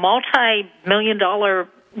 multi-million-dollar,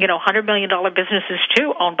 $100 million businesses,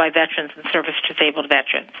 too, owned by veterans and service-disabled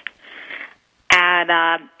veterans. And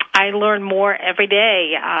I learn more every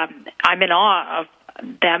day. I'm in awe of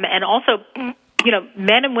them. And also,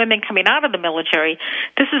 men and women coming out of the military,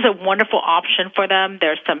 this is a wonderful option for them.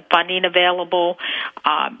 There's some funding available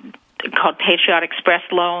called Patriot Express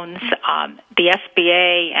loans. The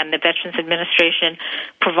SBA and the Veterans Administration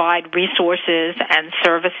provide resources and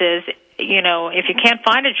services. If you can't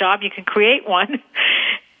find a job, you can create one.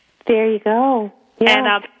 There you go. Yeah.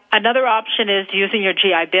 And another option is using your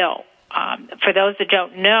GI Bill. For those that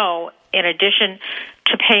don't know, in addition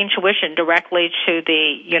to paying tuition directly to the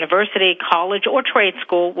university, college, or trade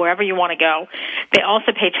school, wherever you want to go. They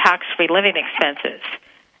also pay tax-free living expenses.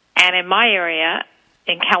 And in my area,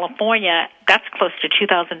 in California, that's close to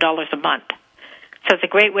 $2,000 a month. So it's a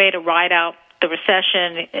great way to ride out the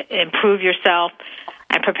recession, improve yourself,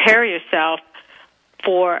 and prepare yourself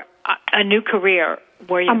for a new career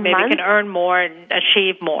where you maybe can earn more and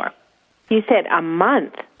achieve more. You said a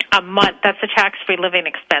month. A month. That's a tax-free living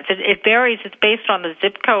expense. It varies. It's based on the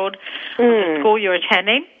zip code of the school you're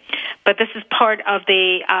attending. But this is part of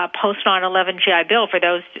the post 9/11 GI Bill for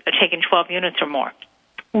those taking 12 units or more.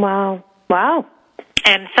 Wow. Wow.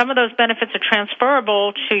 And some of those benefits are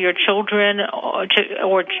transferable to your children or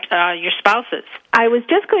your spouses. I was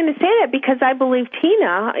just going to say that because I believe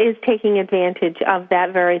Tina is taking advantage of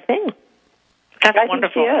that very thing. That's I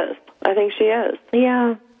wonderful. think she is.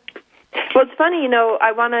 Yeah. Well, it's funny,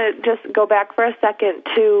 I want to just go back for a second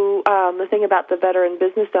to the thing about the veteran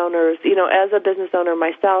business owners. As a business owner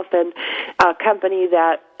myself and a company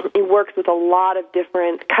that works with a lot of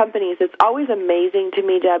different companies, it's always amazing to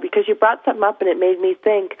me, Deb, because you brought something up and it made me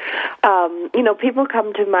think, people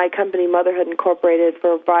come to my company, Motherhood Incorporated,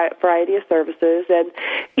 for a variety of services, and,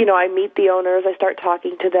 I meet the owners, I start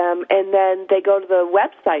talking to them, and then they go to the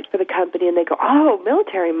website for the company and they go, oh,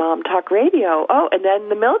 Military Mom Talk Radio, oh, and then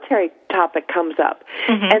the military topic comes up.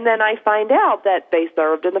 Mm-hmm. And then I find out that they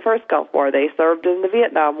served in the first Gulf War, they served in the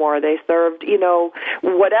Vietnam War, they served,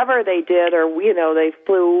 whatever they did, or, they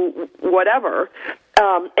flew whatever.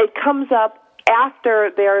 It comes up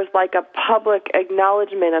after there's like a public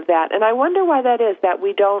acknowledgement of that. And I wonder why that is,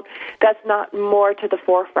 that's not more to the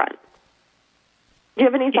forefront. Do you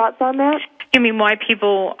have any thoughts on that? You mean why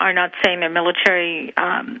people are not saying they're military?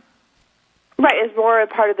 Right, it's more a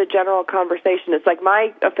part of the general conversation. It's like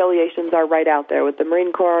my affiliations are right out there with the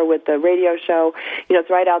Marine Corps, with the radio show. It's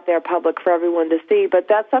right out there public for everyone to see. But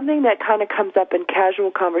that's something that kind of comes up in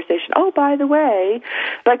casual conversation. Oh, by the way,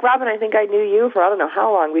 like Robin, I think I knew you for I don't know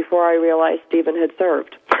how long before I realized Stephen had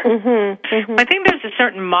served. Mm-hmm. Mm-hmm. I think there's a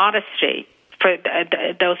certain modesty for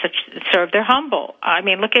those that serve. They're humble. I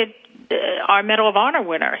mean, look at our Medal of Honor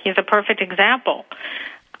winner. He's a perfect example.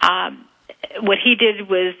 What he did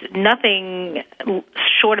was nothing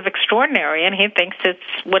short of extraordinary, and he thinks it's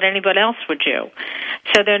what anybody else would do.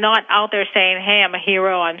 So they're not out there saying, hey, I'm a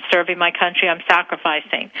hero, I'm serving my country, I'm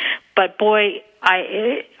sacrificing. But, boy,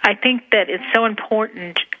 I think that it's so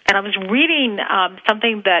important. And I was reading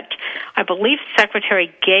something that I believe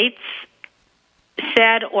Secretary Gates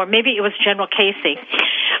said, or maybe it was General Casey,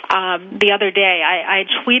 the other day. I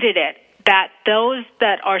tweeted it, that those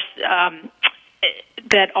that are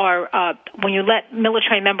when you let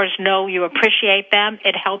military members know you appreciate them,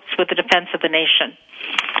 it helps with the defense of the nation.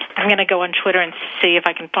 I'm going to go on Twitter and see if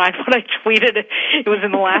I can find what I tweeted. It was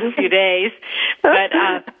in the last few days. But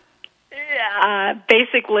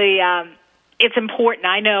basically, it's important.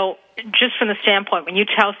 I know just from the standpoint, when you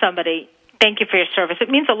tell somebody, thank you for your service, it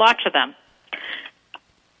means a lot to them.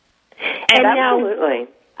 And absolutely.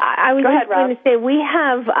 I was just going to say,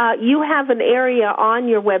 you have an area on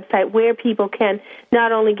your website where people can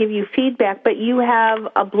not only give you feedback, but you have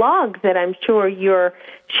a blog that I'm sure you're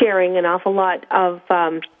sharing an awful lot of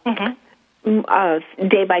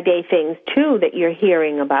day-by-day things, too, that you're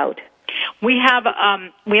hearing about. We have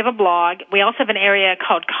a blog. We also have an area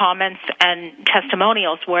called comments and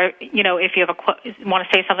testimonials where, if you want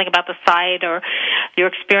to say something about the site or your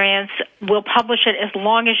experience, we'll publish it as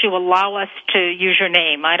long as you allow us to use your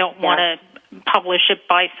name. I don't want to publish it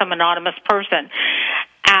by some anonymous person.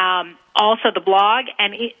 Also the blog,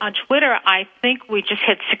 and on Twitter, I think we just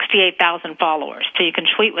hit 68,000 followers, so you can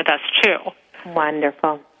tweet with us, too.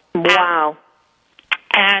 Wonderful. Wow.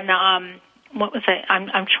 What was it?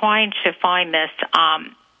 I'm trying to find this.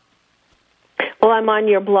 Well, I'm on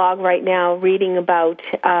your blog right now reading about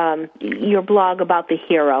your blog about the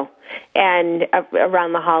hero and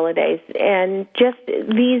around the holidays. And just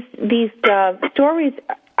these stories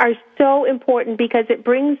are so important because it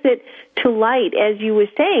brings it to light. As you were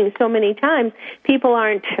saying so many times, people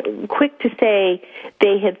aren't quick to say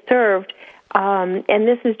they had served. And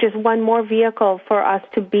this is just one more vehicle for us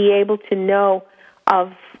to be able to know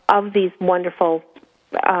of these wonderful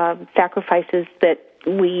sacrifices that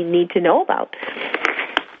we need to know about.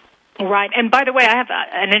 Right. And by the way, I have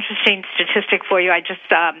an interesting statistic for you. I just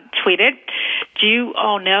tweeted. Do you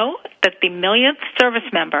all know that the 1,000,000th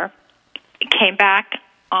service member came back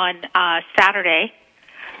on Saturday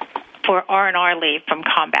for R&R leave from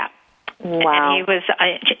combat? Wow. And he was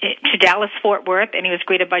to Dallas-Fort Worth, and he was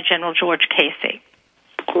greeted by General George Casey.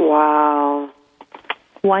 Wow.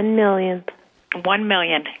 1,000,000. 1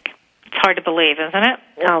 million It's hard to believe, isn't it?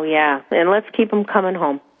 Oh, yeah. And let's keep them coming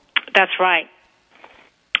home. That's right.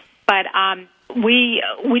 But we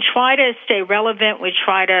try to stay relevant. We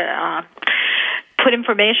try to put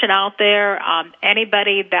information out there.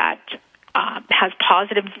 Anybody that has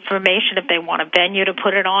positive information, if they want a venue to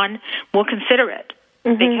put it on, we'll consider it.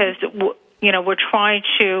 Because, we're trying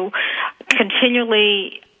to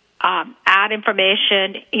continually add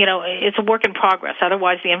information. It's a work in progress.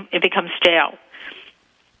 Otherwise, it becomes stale.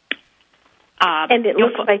 And it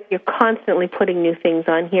looks like you're constantly putting new things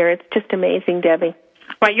on here. It's just amazing, Debbie.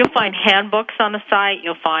 Right. You'll find handbooks on the site.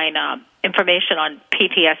 You'll find information on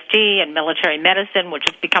PTSD and military medicine, which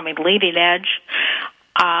is becoming leading edge.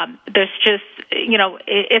 There's just,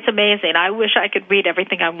 it's amazing. I wish I could read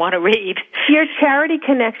everything I want to read. Your charity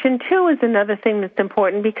connection, too, is another thing that's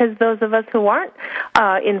important, because those of us who aren't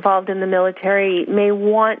involved in the military may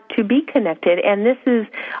want to be connected, and this is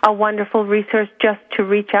a wonderful resource just to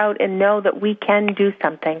reach out and know that we can do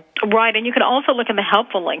something. Right, and you can also look in the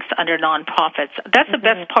helpful links under nonprofits. That's the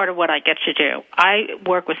best part of what I get to do. I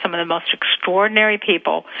work with some of the most extraordinary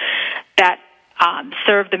people that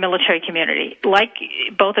serve the military community, like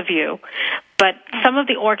both of you, but some of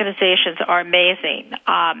the organizations are amazing.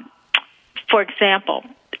 For example,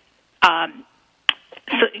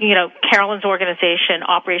 Carolyn's organization,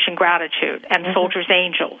 Operation Gratitude, and Soldiers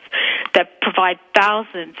Angels, that provide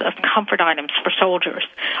thousands of comfort items for soldiers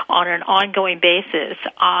on an ongoing basis.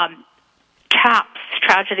 TAPS,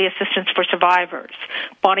 Tragedy Assistance for Survivors.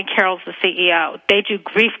 Bonnie Carroll's the CEO. They do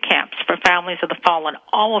grief camps for families of the fallen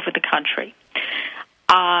all over the country.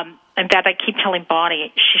 In fact, I keep telling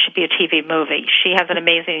Bonnie she should be a TV movie. She has an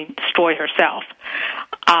amazing story herself.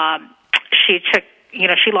 She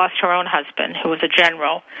lost her own husband, who was a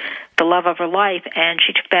general, the love of her life, and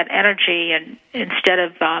she took that energy and instead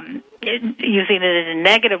of using it in a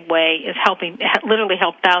negative way, is literally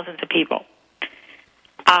help thousands of people.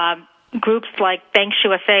 Groups like Thanks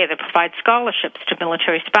USA that provide scholarships to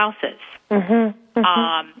military spouses.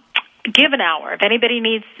 Give an Hour. If anybody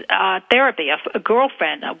needs therapy, a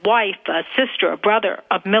girlfriend, a wife, a sister, a brother,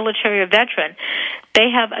 a military or veteran, they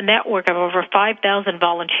have a network of over 5,000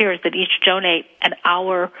 volunteers that each donate an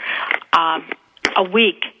hour a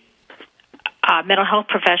week. Mental health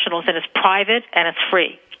professionals, and it's private and it's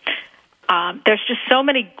free. There's just so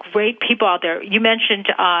many great people out there. You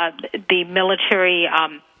mentioned the military.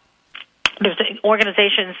 There's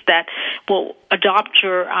organizations that will adopt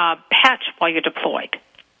your pet while you're deployed.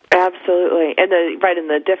 Absolutely. And in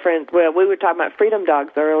the different, we were talking about freedom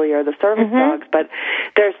dogs earlier, the service dogs, but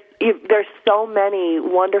there's so many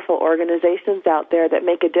wonderful organizations out there that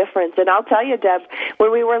make a difference. And I'll tell you, Deb,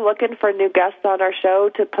 when we were looking for new guests on our show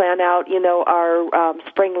to plan out, our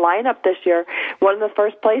spring lineup this year, one of the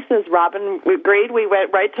first places Robin agreed, we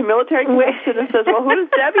went right to Military Connection and says, well, who does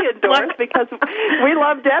Debbie endorse? Because we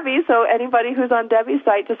love Debbie, so anybody who's on Debbie's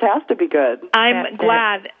site just has to be good. I'm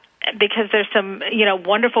glad. Because there's some,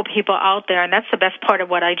 wonderful people out there, and that's the best part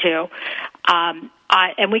of what I do. And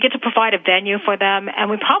we get to provide a venue for them,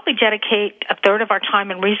 and we probably dedicate a third of our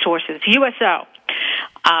time and resources. USO,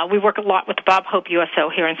 we work a lot with Bob Hope USO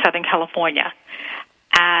here in Southern California,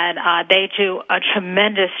 and they do a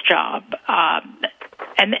tremendous job.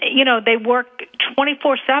 And they work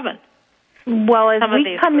 24/7. Well, as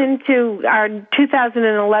we come into our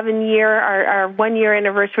 2011 year, our one-year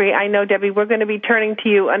anniversary, I know, Debbie, we're going to be turning to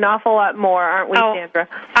you an awful lot more, aren't we, Sandra?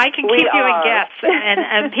 I can keep you in guests,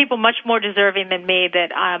 and people much more deserving than me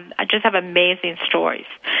that just have amazing stories.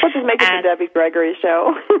 We'll just make it the Debbie Gregory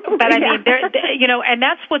show. But I mean, and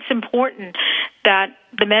that's what's important, that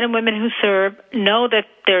the men and women who serve know that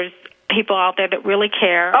there's people out there that really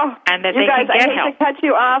care and that they can get help. I hate to cut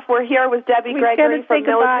you off. We're here with Debbie Gregory from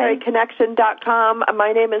MilitaryConnection.com.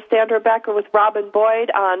 My name is Sandra Becker with Robin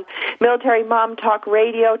Boyd on Military Mom Talk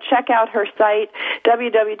Radio. Check out her site,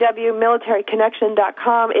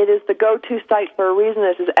 www.militaryconnection.com. It is the go-to site for a reason.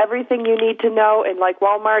 This is everything you need to know, and like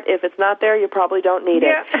Walmart, if it's not there, you probably don't need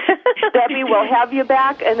it. Debbie, we'll have you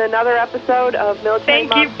back in another episode of Military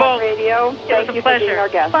Mom Talk Radio. Thank you for being our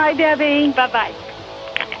guest. Bye, Debbie. Bye-bye.